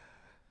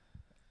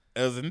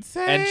 It was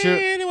insane.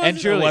 And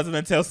it wasn't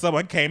until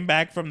someone came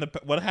back from the...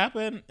 What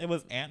happened? It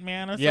was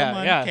Ant-Man or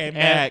someone came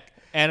back.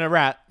 And a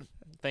rat.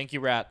 Thank you,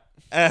 rat.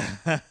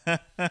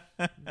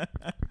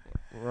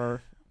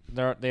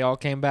 They all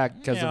came back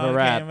because of a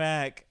rat. Came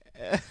back.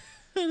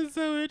 It's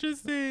so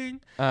interesting.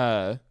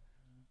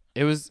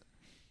 It was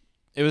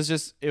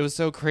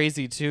so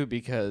crazy too,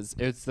 because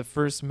it's the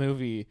first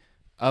movie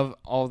of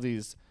all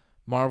these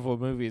Marvel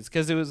movies,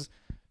 because it was,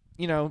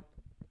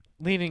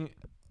 leading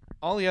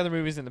all the other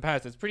movies in the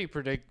past. It's pretty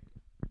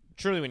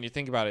truly, when you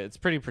think about it, it's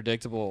pretty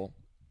predictable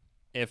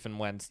if and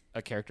when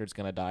a character is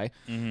gonna die.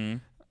 Mm-hmm.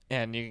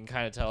 And you can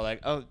kind of tell,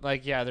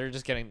 they're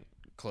just getting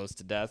close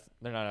to death.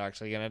 They're not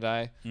actually gonna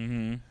die.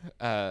 Mm-hmm.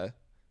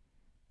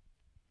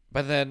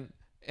 But then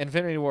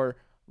Infinity War,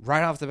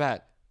 right off the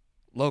bat,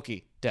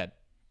 Loki dead.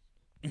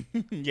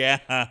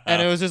 Yeah.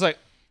 And it was just like,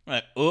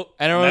 oop.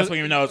 And that's when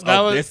you know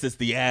this is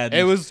the end.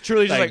 It was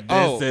truly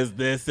just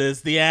this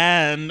is the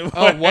end.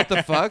 Oh, what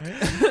the fuck?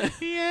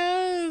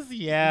 Yes,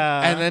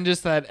 yeah. And then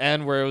just that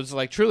end where it was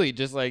like truly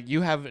just like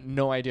you have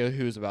no idea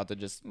who's about to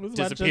just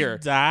disappear.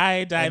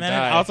 Die. And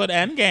then also at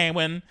Endgame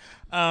when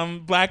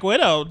Black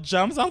Widow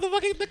jumps off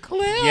the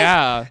cliff.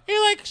 Yeah.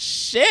 You're like,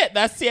 shit,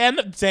 that's the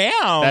end.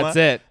 Damn.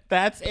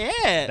 That's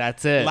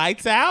it.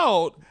 Lights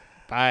out.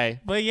 Bye.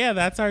 But yeah,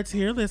 that's our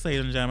tier list,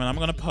 ladies and gentlemen. I'm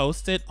going to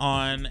post it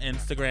on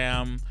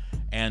Instagram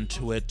and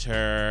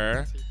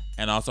Twitter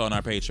and also on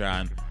our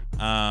Patreon.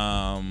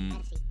 I'm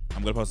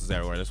going to post this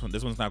everywhere. This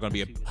one's not going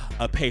to be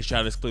a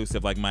Patreon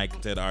exclusive like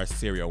Mike did our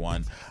cereal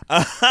one.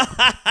 But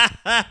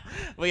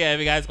yeah, if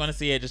you guys want to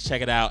see it, just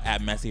check it out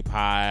at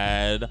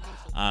MESSYPOD.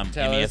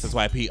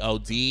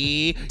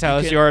 MESSYPOD. Tell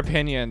us your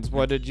opinions.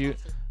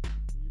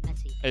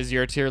 Is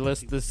your tier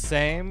list the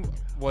same?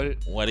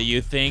 What do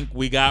you think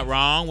we got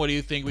wrong? What do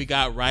you think we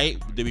got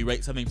right? Did we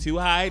rate something too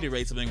high? Did we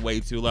rate something way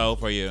too low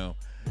for you?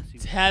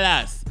 Tell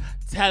us,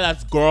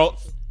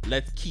 girls.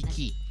 Let's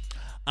kiki.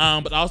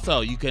 But also,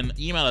 you can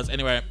email us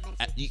anywhere.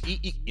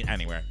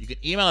 Anywhere. You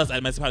can email us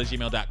at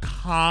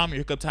messypod@gmail.com. Your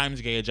hookup times,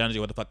 your gay agenda,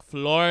 what the fuck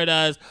Florida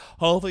does.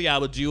 Hopefully, I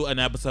will do an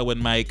episode with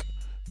Mike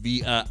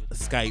via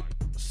Skype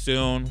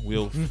soon.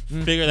 We'll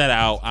figure that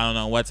out. I don't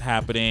know what's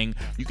happening.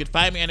 You can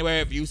find me anywhere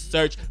if you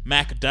search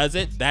Mac Does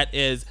It. That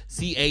is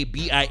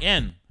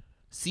CABIN.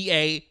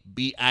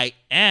 CABIN.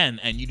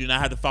 And you do not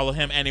have to follow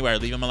him anywhere.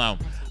 Leave him alone.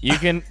 You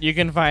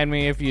can find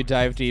me if you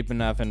dive deep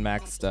enough in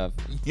Mac stuff.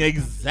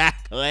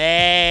 Exactly.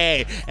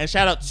 And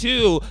shout out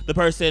to the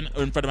person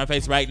in front of my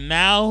face right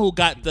now who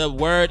got the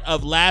word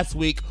of last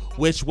week,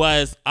 which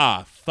was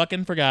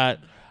fucking forgot.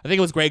 I think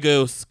it was Grey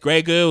Goose.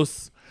 Grey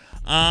Goose.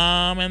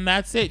 And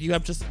that's it. You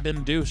have just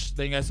been douche.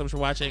 Thank you guys so much for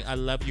watching. I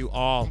love you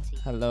all.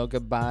 Hello,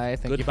 goodbye.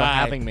 Thank you for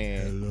having me.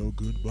 Hello,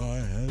 goodbye.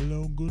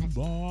 Hello,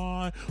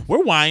 goodbye.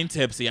 We're wine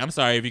tipsy. I'm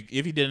sorry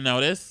if you didn't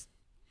notice.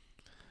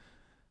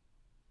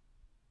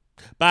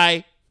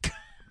 Bye.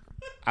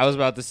 I was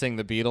about to sing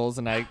the Beatles,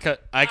 and I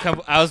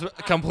was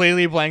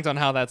completely blanked on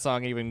how that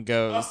song even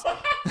goes.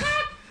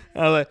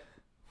 I was like,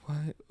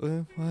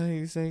 what are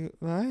you saying?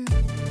 What?